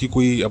है उसकी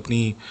कोई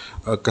अपनी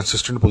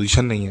कंसिस्टेंट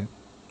पोजीशन नहीं है,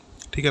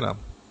 ठीक है ना।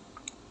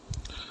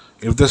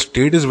 If the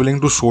state is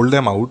willing to sold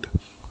them out,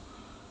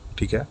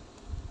 ठीक है,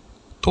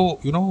 तो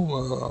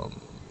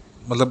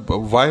मतलब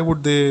why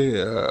would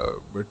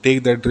they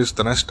take that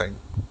risk the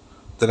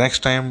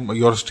next time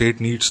your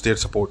state needs their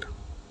support.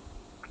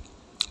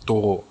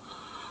 तो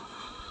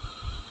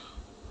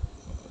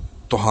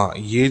हाँ,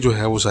 ये जो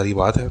है वो सारी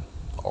बात है।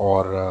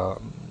 और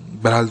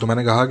बहरहाल तो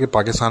मैंने कहा कि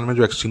पाकिस्तान में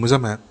जो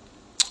एक्सट्रीमिज़म है,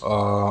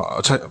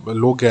 अच्छा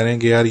लोग कह रहे हैं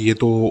कि यार ये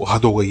तो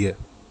हद हो गई है,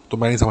 तो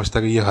मैं नहीं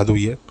समझता कि ये हद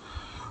हुई है।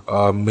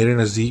 मेरे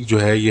नज़दीक जो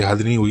है ये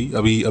हद नहीं हुई।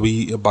 अभी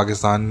अभी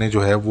पाकिस्तान ने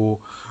जो है वो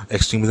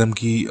एक्सट्रीमिज़म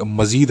की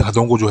मज़ीद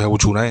हदों को जो है वो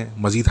छूना है,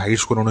 मज़ीद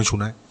हाइट्स को उन्होंने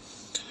छूना है।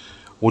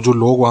 वो जो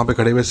लोग वहाँ पे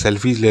खड़े हुए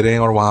सेल्फीज़ ले रहे हैं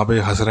और वहाँ पे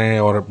हंस रहे हैं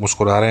और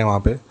मुस्कुरा रहे हैं, वहाँ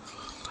पे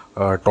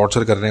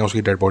टॉर्चर कर रहे हैं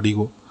उसकी डेड बॉडी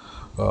को,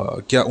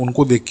 क्या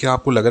उनको देख के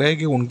आपको लग रहा है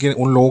कि उन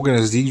लोगों के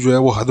नज़दीक जो है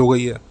वो हद हो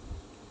गई है?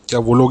 क्या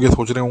वो लोग ये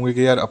सोच रहे होंगे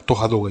कि यार अब तो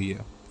हद हो गई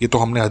है, ये तो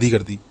हमने हद ही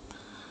कर दी?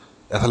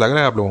 ऐसा लग रहा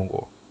है आप लोगों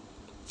को?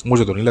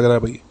 मुझे तो नहीं लग रहा है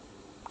भाई,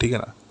 ठीक है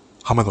ना,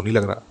 हमें तो नहीं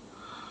लग रहा।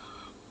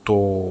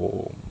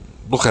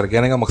 तो खैर,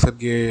 कहने का मकसद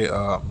कि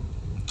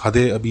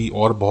हदें अभी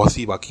और बहुत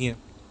सी बाकी हैं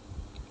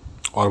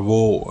और वो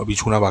अभी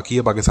छूना बाकी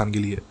है पाकिस्तान के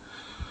लिए।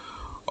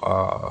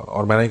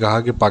 और मैंने कहा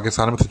कि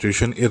पाकिस्तान में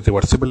सिचुएशन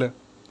इरिवर्सिबल है,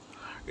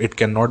 it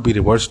can not be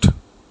reversed,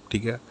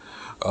 ठीक है।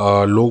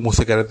 लोग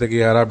मुझसे कह रहे थे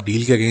कि यार आप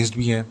डील के अगेंस्ट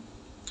भी हैं,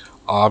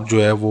 आप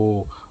जो है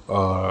वो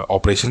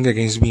ऑपरेशन के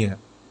अगेंस्ट भी हैं।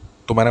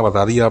 तो मैंने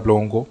बता दिया आप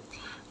लोगों को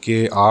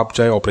कि आप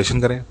चाहे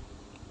ऑपरेशन करें,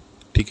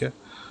 ठीक है,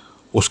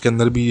 उसके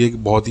अंदर भी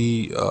एक बहुत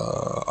ही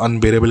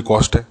अनबेरेबल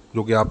कॉस्ट है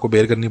जो कि आपको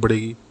बेयर करनी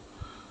पड़ेगी,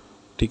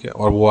 ठीक है,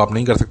 और वो आप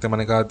नहीं कर सकते।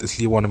 मैंने कहा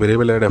इसलिए वो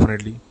अनबेरेबल है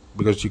definitely,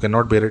 because you can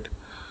not bear it.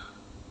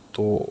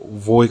 तो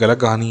वो एक अलग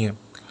कहानी है।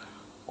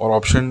 और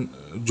ऑप्शन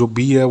जो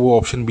बी है, वो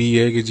ऑप्शन बी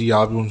है कि जी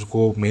आप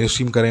उनको मेन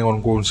स्ट्रीम करें और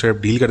उनको उनसे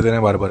डील करते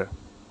रहें बार बार,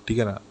 ठीक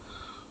है ना,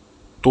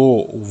 तो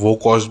वो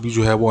कॉस्ट भी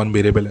जो है वो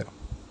अनबेरेबल है,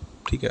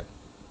 ठीक है।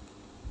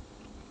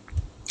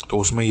 तो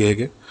उसमें यह है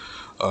कि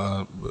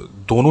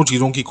दोनों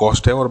चीज़ों की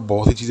कॉस्ट है, और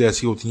बहुत सी चीज़ें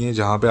ऐसी होती हैं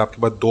जहाँ पे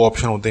आपके पास दो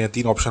ऑप्शन होते हैं,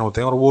 तीन ऑप्शन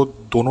होते हैं, और वो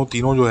दोनों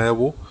तीनों जो है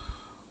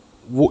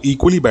वो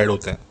इक्वली बैड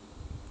होते हैं।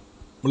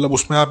 मतलब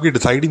उसमें आप ये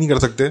डिसाइड ही नहीं कर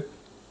सकते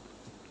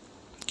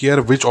कि यार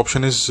which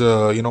option is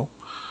you know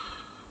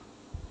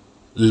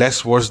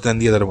less worse than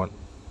the other one.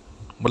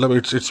 मतलब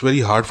it's very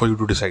hard for you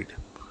to decide,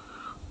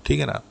 ठीक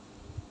है ना,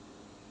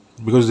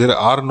 because there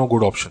are no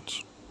good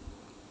options.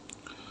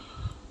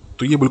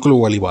 तो ये बिल्कुल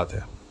वो वाली बात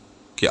है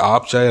कि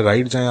आप चाहे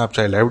राइट जाएं, आप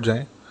चाहे लेफ्ट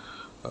जाएं,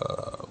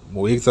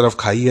 वो एक तरफ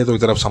खाई है तो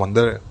एक तरफ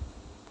समंदर है,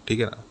 ठीक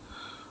है ना।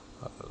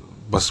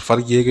 बस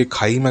फ़र्क ये है कि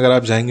खाई में अगर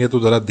आप जाएंगे तो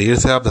ज़रा देर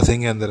से आप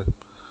धंसेंगे अंदर,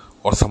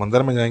 और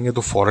समंदर में जाएंगे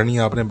तो फ़ौरन ही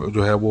आपने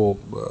जो है वो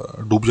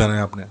डूब जाना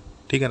है आपने,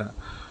 ठीक है ना।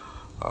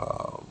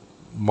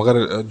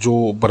 मगर जो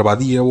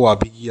बर्बादी है वो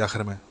आप ही की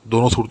आखिर में,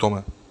 दोनों सूरतों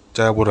में,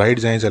 चाहे वो राइट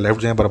जाएं चाहे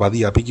लेफ्ट जाएं,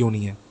 बर्बादी आप ही की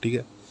होनी है, ठीक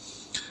है।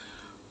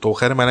 तो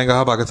खैर, मैंने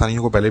कहा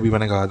पाकिस्तानियों को पहले भी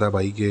मैंने कहा था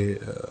भाई कि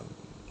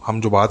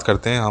हम जो बात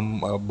करते हैं, हम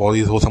बहुत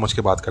ही सोच समझ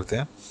के बात करते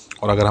हैं।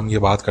 और अगर हम ये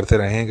बात करते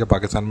रहे हैं कि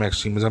पाकिस्तान में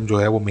एक्सट्रीमिज़म जो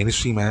है वो मेन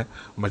स्ट्रीम है,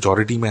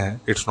 मेजॉरिटी में है,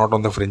 it's not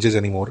on the fringes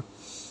any more,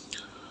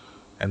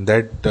 and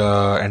that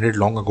ended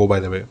long ago by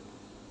the way,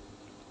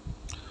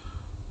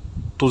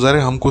 तो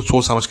ज़रा हम कुछ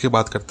सोच समझ के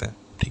बात करते हैं,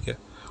 ठीक है।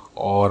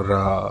 और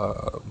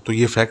तो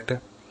ये फैक्ट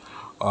है।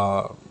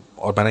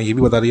 और मैंने ये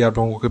भी बता दिया आप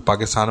लोगों को कि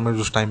पाकिस्तान में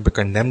उस टाइम पे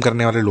कंडेम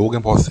करने वाले लोग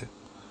हैं बहुत से,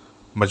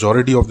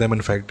 majority of them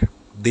in fact,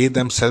 they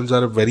themselves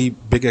are very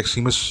big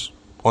extremists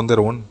on their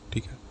own,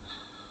 ठीक है।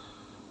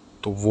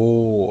 तो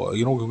वो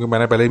क्योंकि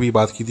मैंने पहले भी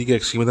बात की थी कि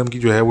एक्सट्रीमिज्म की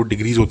जो है वो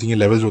डिग्रीज होती हैं,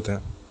 लेवल्स होते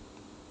हैं,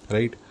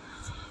 राइट।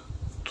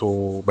 तो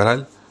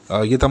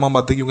बहरहाल ये तमाम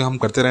बातें क्योंकि हम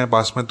करते रहे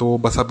पास में, तो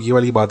बस अब ये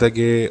वाली बात है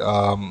कि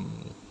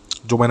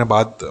जो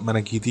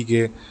मैंने की थी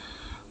कि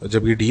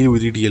जब ये डील हुई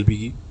थी TLP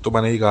की, तो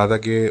मैंने ये कहा था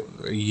कि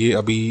ये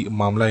अभी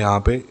मामला यहाँ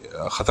पे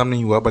ख़त्म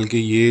नहीं हुआ, बल्कि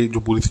ये जो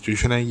पूरी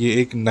सिचुएशन है ये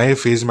एक नए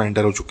फेज़ में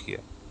एंटर हो चुकी है।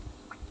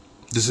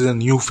 This is a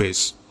new phase,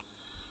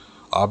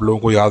 आप लोगों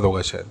को याद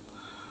होगा शायद।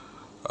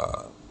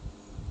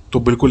 तो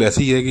बिल्कुल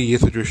ऐसी ही है कि ये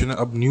सिचुएशन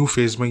अब न्यू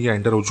फेज़ में ये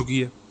एंटर हो चुकी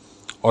है,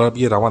 और अब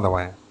ये रवा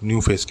दवा है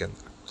न्यू फेज़ के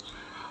अंदर।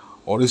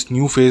 और इस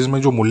न्यू फेज़ में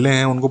जो मुल्ले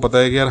हैं उनको पता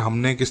है कि यार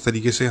हमने किस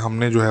तरीके से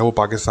हमने जो है वो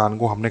पाकिस्तान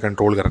को हमने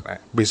कंट्रोल करना है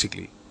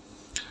बेसिकली।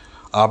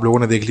 आप लोगों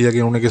ने देख लिया कि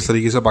उन्होंने किस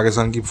तरीके से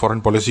पाकिस्तान की फॉरेन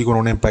पॉलिसी को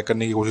उन्होंने इम्पैक्ट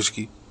करने की कोशिश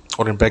की,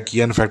 और इम्पैक्ट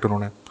किया इनफैक्ट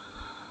उन्होंने।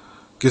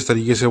 किस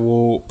तरीके से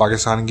वो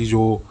पाकिस्तान की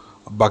जो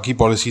बाकी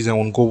पॉलिसीज़ हैं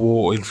उनको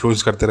वो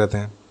इन्फ्लुएंस करते रहते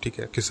हैं, ठीक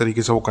है, किस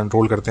तरीके से वो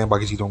कंट्रोल करते हैं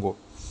बाकी चीज़ों को।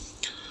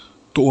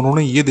 तो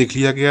उन्होंने ये देख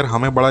लिया कि यार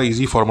हमें बड़ा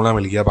इजी फार्मूला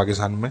मिल गया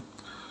पाकिस्तान में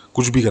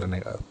कुछ भी करने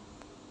का,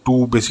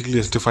 टू बेसिकली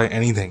जस्टिफाई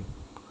एनीथिंग,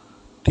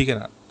 ठीक है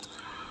ना।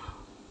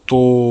 तो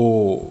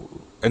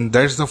and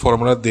that's the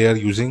formula they are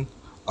using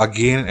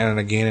again and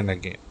again and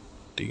again,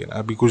 ठीक है ना।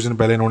 अभी कुछ दिन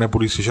पहले इन्होंने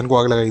पूरी स्टेशन को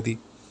आग लगाई थी,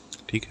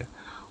 ठीक है,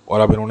 और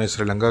अब इन्होंने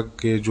श्रीलंका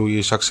के जो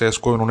ये शख्स है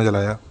इसको इन्होंने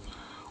जलाया,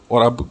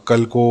 और अब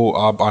कल को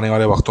आप आने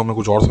वाले वक्तों में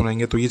कुछ और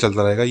सुनेंगे। तो ये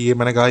चलता रहेगा। ये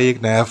मैंने कहा ये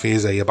एक नया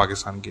फेज़ है ये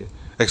पाकिस्तान के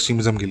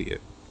एक्सट्रीमिज़म के लिए,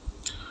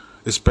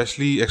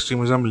 specially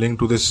extremism link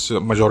to this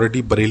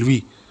majority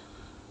Barelvi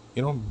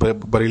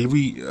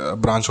Barelvi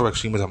branch of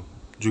extremism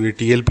जो ये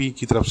TLP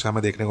की तरफ से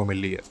हमें देखने को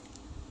मिल रही है।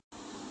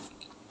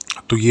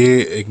 तो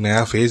ये एक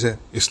नया फेज़ है,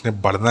 इसने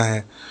बढ़ना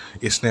है,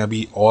 इसने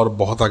अभी और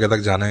बहुत आगे तक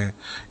जाना है,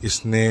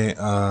 इसने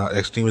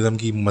एक्सट्रीमिज़म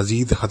की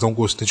मज़ीद हदों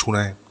को इसने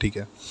छूना है, ठीक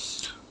है।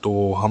 तो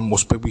हम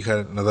उस पर भी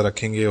खैर नज़र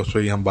रखेंगे, उस पर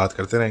भी हम बात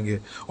करते रहेंगे।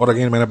 और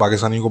अगेन मैंने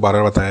पाकिस्तानियों को बार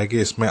बार बताया कि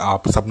इसमें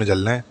आप सब ने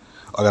जलना है।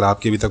 अगर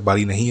आपकी अभी तक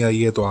बारी नहीं आई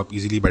है तो आप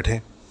इजीली बैठें,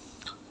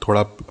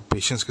 थोड़ा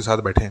पेशेंस के साथ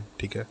बैठें,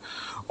 ठीक है,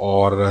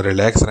 और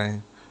रिलैक्स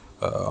रहें,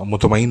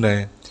 मुतमईन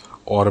रहें,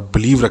 और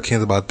बिलीव रखें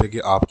इस बात पे कि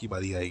आपकी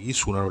बारी आएगी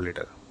सूनर और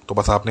लेटर। तो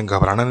बस आपने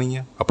घबराना नहीं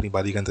है, अपनी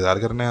बारी का इंतज़ार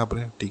करना है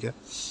आपने, ठीक है।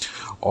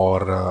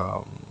 और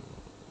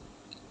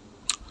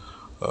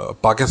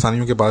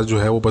पाकिस्तानियों के पास जो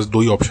है वो बस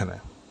दो ही ऑप्शन है,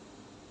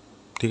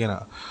 ठीक है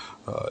ना।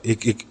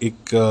 एक एक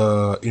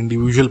एक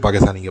इंडिविजुअल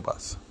पाकिस्तानी के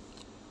पास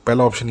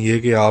पहला ऑप्शन ये है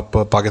कि आप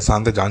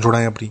पाकिस्तान से जान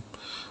छुड़ाएं अपनी,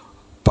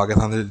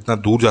 पाकिस्तान से जितना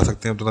दूर जा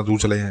सकते हैं उतना दूर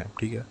चले जाएं,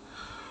 ठीक है।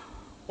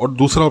 और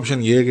दूसरा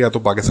ऑप्शन ये है कि या तो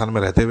पाकिस्तान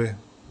में रहते हुए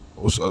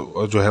उस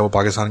जो है वो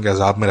पाकिस्तान के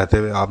अजाब में रहते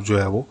हुए आप जो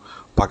है वो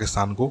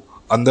पाकिस्तान को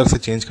अंदर से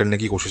चेंज करने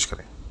की कोशिश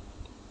करें,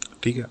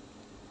 ठीक है।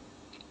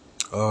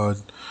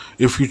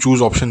 If you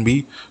choose option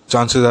B,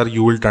 chances are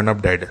you will turn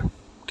up dead,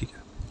 ठीक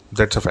है,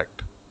 दैट्स अ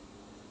फैक्ट,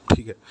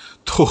 ठीक है।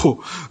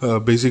 तो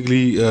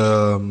बेसिकली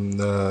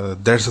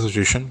दैट्स अ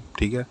सिचुएशन,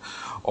 ठीक है।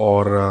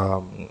 और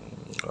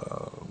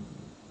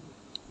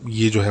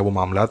ये जो है वो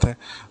मामलात हैं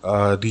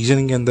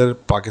रीजन के अंदर,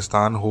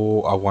 पाकिस्तान हो,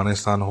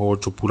 अफ़गानिस्तान हो,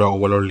 जो पूरा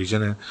ओवरऑल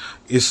रीजन है,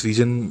 इस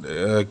रीजन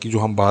की जो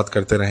हम बात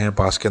करते रहे हैं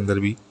पास के अंदर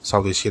भी,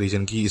 साउथ एशिया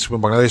रीजन की, इसमें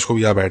बांग्लादेश को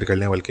भी आप ऐड कर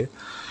लें, बल्कि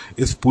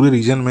इस पूरे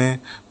रीजन में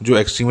जो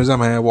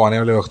एक्सट्रीमिज़म है वो आने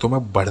वाले वक्तों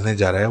में बढ़ने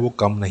जा रहा है, वो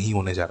कम नहीं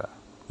होने जा रहा,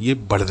 ये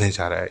बढ़ने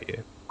जा रहा है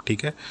ये,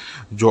 ठीक है।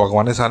 जो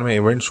अफ़गानिस्तान में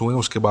इवेंट्स हुए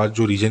उसके बाद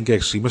जो रीजन के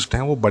एक्सट्रीमिस्ट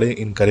हैं वो बड़े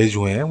इनकरेज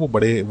हुए हैं, वो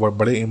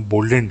बड़े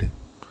emboldened,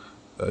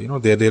 you know,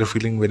 they are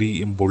feeling very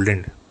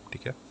emboldened,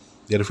 ठीक है,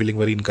 they are feeling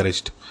very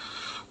encouraged.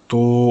 तो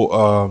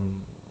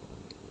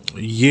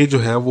ये जो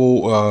है वो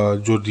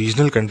जो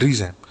रीजनल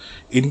कंट्रीज़ हैं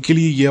इनके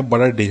लिए ये अब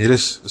बड़ा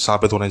डेंजरस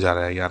साबित होने जा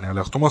रहा है ये आने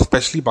वाले वक्तों में,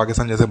 स्पेशली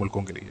पाकिस्तान जैसे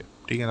मुल्कों के लिए,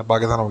 ठीक है ना।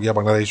 पाकिस्तान हो गया,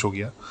 बांग्लादेश हो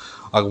गया,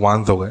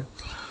 अफगान हो गए,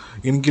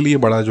 इनके लिए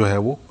बड़ा जो है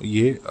वो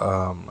ये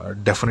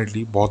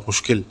डेफिनेटली बहुत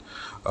मुश्किल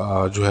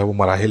जो है वो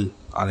मराहिल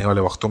आने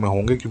वाले वक्तों में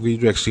होंगे, क्योंकि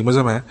जो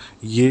एक्सट्रीमिज़म है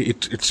ये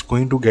it's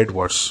going to get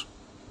worse,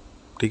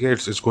 ठीक है,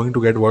 it's going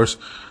to get worse,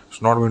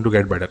 it's not going to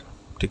get better,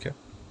 ठीक है।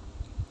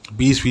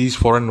 बीस फीस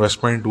फॉरेन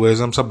इन्वेस्टमेंट,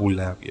 टूरिज्म सब भूल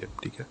जाएं आप ये,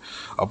 ठीक है।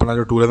 अपना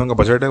जो टूरिज्म का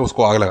बजट है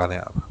उसको आग लगा दें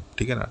आप,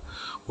 ठीक है ना,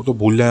 वो तो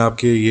भूल जाएं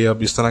आपके। ये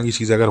अब इस तरह की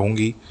चीज़ें अगर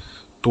होंगी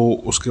तो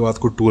उसके बाद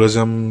कोई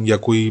टूरिज्म या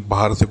कोई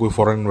बाहर से कोई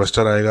फॉरेन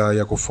इन्वेस्टर आएगा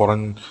या कोई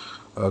फॉरेन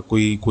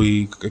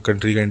कोई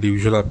कंट्री का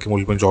इंडिविजुअल आपके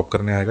मुल्क में जॉब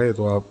करने आएगा, ये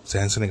तो आप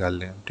जहन से निकाल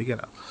लें, ठीक है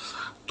ना।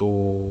 तो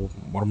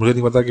और मुझे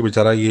नहीं पता कि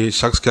बेचारा ये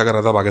शख्स क्या कर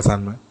रहा था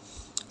पाकिस्तान में,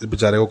 इस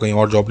बेचारे को कहीं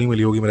और जॉब नहीं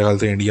मिली होगी, मेरे ख्याल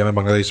से इंडिया में,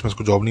 बांग्लादेश में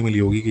उसको जॉब नहीं मिली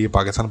होगी कि ये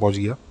पाकिस्तान पहुंच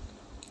गया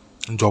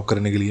जॉब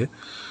करने के लिए।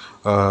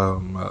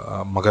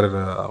 मगर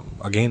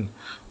again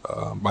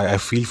I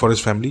feel for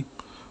his family.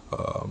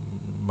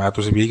 मैं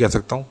तो सिर्फ यही कह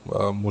सकता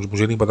हूँ,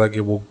 मुझे नहीं पता कि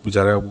वो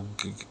बेचारा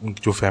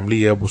जो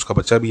फैमिली है, उसका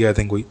बच्चा भी है आई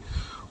थिंक, कोई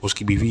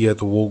उसकी बीवी है,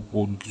 तो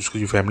वो उसकी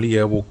जो फैमिली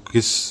है वो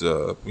किस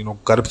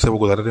कर्ब से वो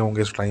गुजर रहे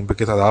होंगे इस टाइम पे,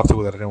 किस अदाब से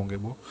गुजर रहे होंगे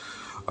वो।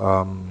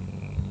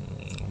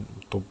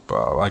 तो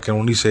आई कैन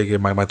ओनली से कि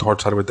my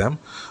thoughts are with them,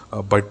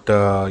 but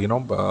you know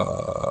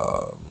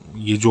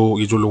ये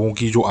जो लोगों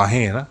की जो आहें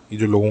हैं ना, ये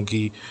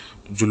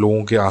जो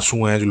लोगों के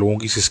आंसू हैं, जो लोगों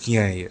की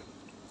सिसकियाँ हैं ये,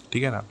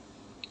 ठीक है ना।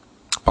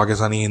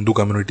 पाकिस्तानी हिंदू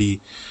कम्युनिटी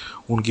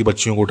उनकी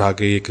बच्चियों को उठा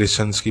के, ये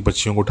क्रिश्चियंस की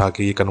बच्चियों को उठा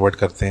के ये कन्वर्ट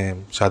करते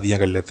हैं, शादियां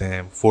कर लेते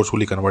हैं,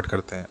 फोर्सफुली कन्वर्ट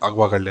करते हैं,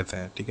 अगवा कर लेते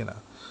हैं, ठीक है ना।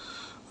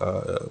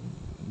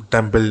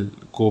 टेंपल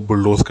को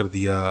बुलडोज कर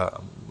दिया,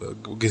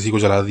 किसी को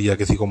जला दिया,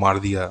 किसी को मार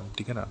दिया,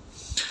 ठीक है ना।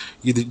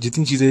 ये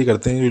जितनी चीज़ें ये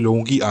करते हैं, ये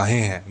लोगों की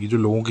आहें हैं, ये जो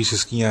लोगों की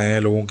सिसकियाँ हैं,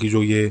 लोगों की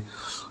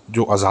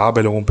जो अजाब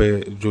है लोगों पे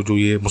जो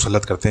ये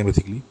मुसल्लत करते हैं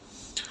बेसिकली,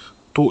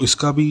 तो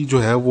इसका भी जो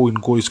है वो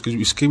इनको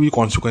इसके भी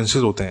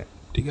कॉन्सिक्वेंसेस होते हैं,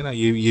 ठीक है ना।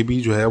 ये भी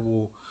जो है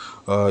वो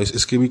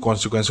इसके भी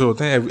कॉन्सिक्वेंसेस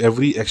होते हैं।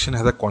 Every action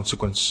has a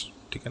consequence,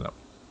 ठीक है ना।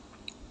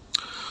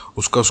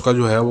 उसका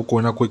जो है वो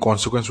कोई ना कोई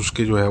कॉन्सिक्वेंस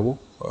उसके जो है वो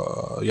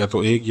या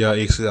तो एक या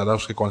एक से ज़्यादा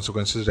उसके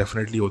कॉन्सिक्वेंसेस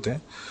डेफिनेटली होते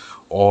हैं,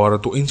 और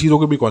तो इन चीज़ों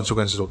के भी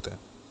कॉन्सिक्वेंसेस होते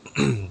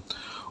हैं।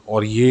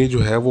 और ये जो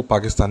है वो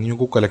पाकिस्तानियों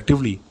को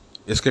कलेक्टिवली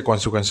इसके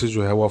कॉन्सिक्वेंसेस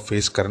जो है वो अब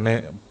फेस करने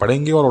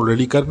पड़ेंगे, और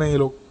ऑलरेडी कर रहे हैं ये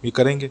लोग, ये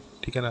करेंगे,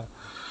 ठीक है ना।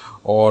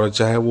 और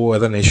चाहे वो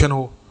एज अ नेशन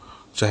हो,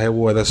 चाहे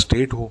वो एज अ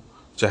स्टेट हो,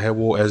 चाहे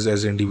वो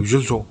एज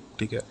इंडिविजुअल्स हो,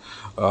 ठीक है,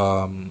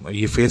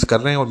 ये फेस कर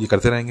रहे हैं और ये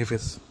करते रहेंगे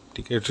फेस,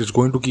 ठीक है। It's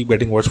going to keep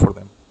getting worse for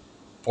them,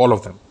 all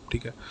of them,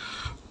 ठीक है।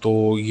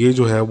 तो ये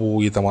जो है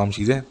वो ये तमाम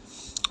चीज़ें।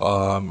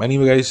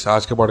 एनीवे गाइस,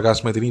 आज के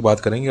पॉडकास्ट में इतनी बात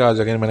करेंगे। आज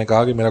अगेन मैंने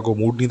कहा कि मेरा कोई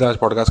मूड नहीं था आज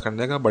पॉडकास्ट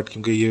करने का, बट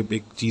क्योंकि ये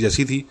एक चीज़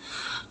ऐसी थी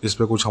जिस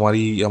पे कुछ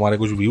हमारे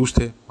कुछ व्यूज़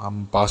थे,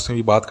 हम पास में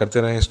भी बात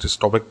करते रहे इस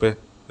टॉपिक पे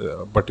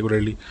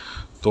पर्टिकुलरली,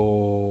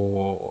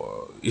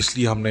 तो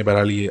इसलिए हमने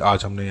बहरहाल ये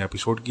आज हमने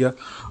एपिसोड किया।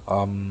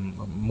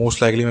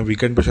 मोस्ट लाइकली मैं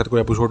वीकेंड पे शायद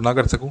कोई एपिसोड ना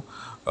कर सकूं,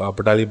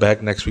 but I will be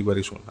back next week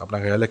very soon. अपना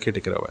ख्याल रखिए,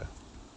 टेक केयर, बाय।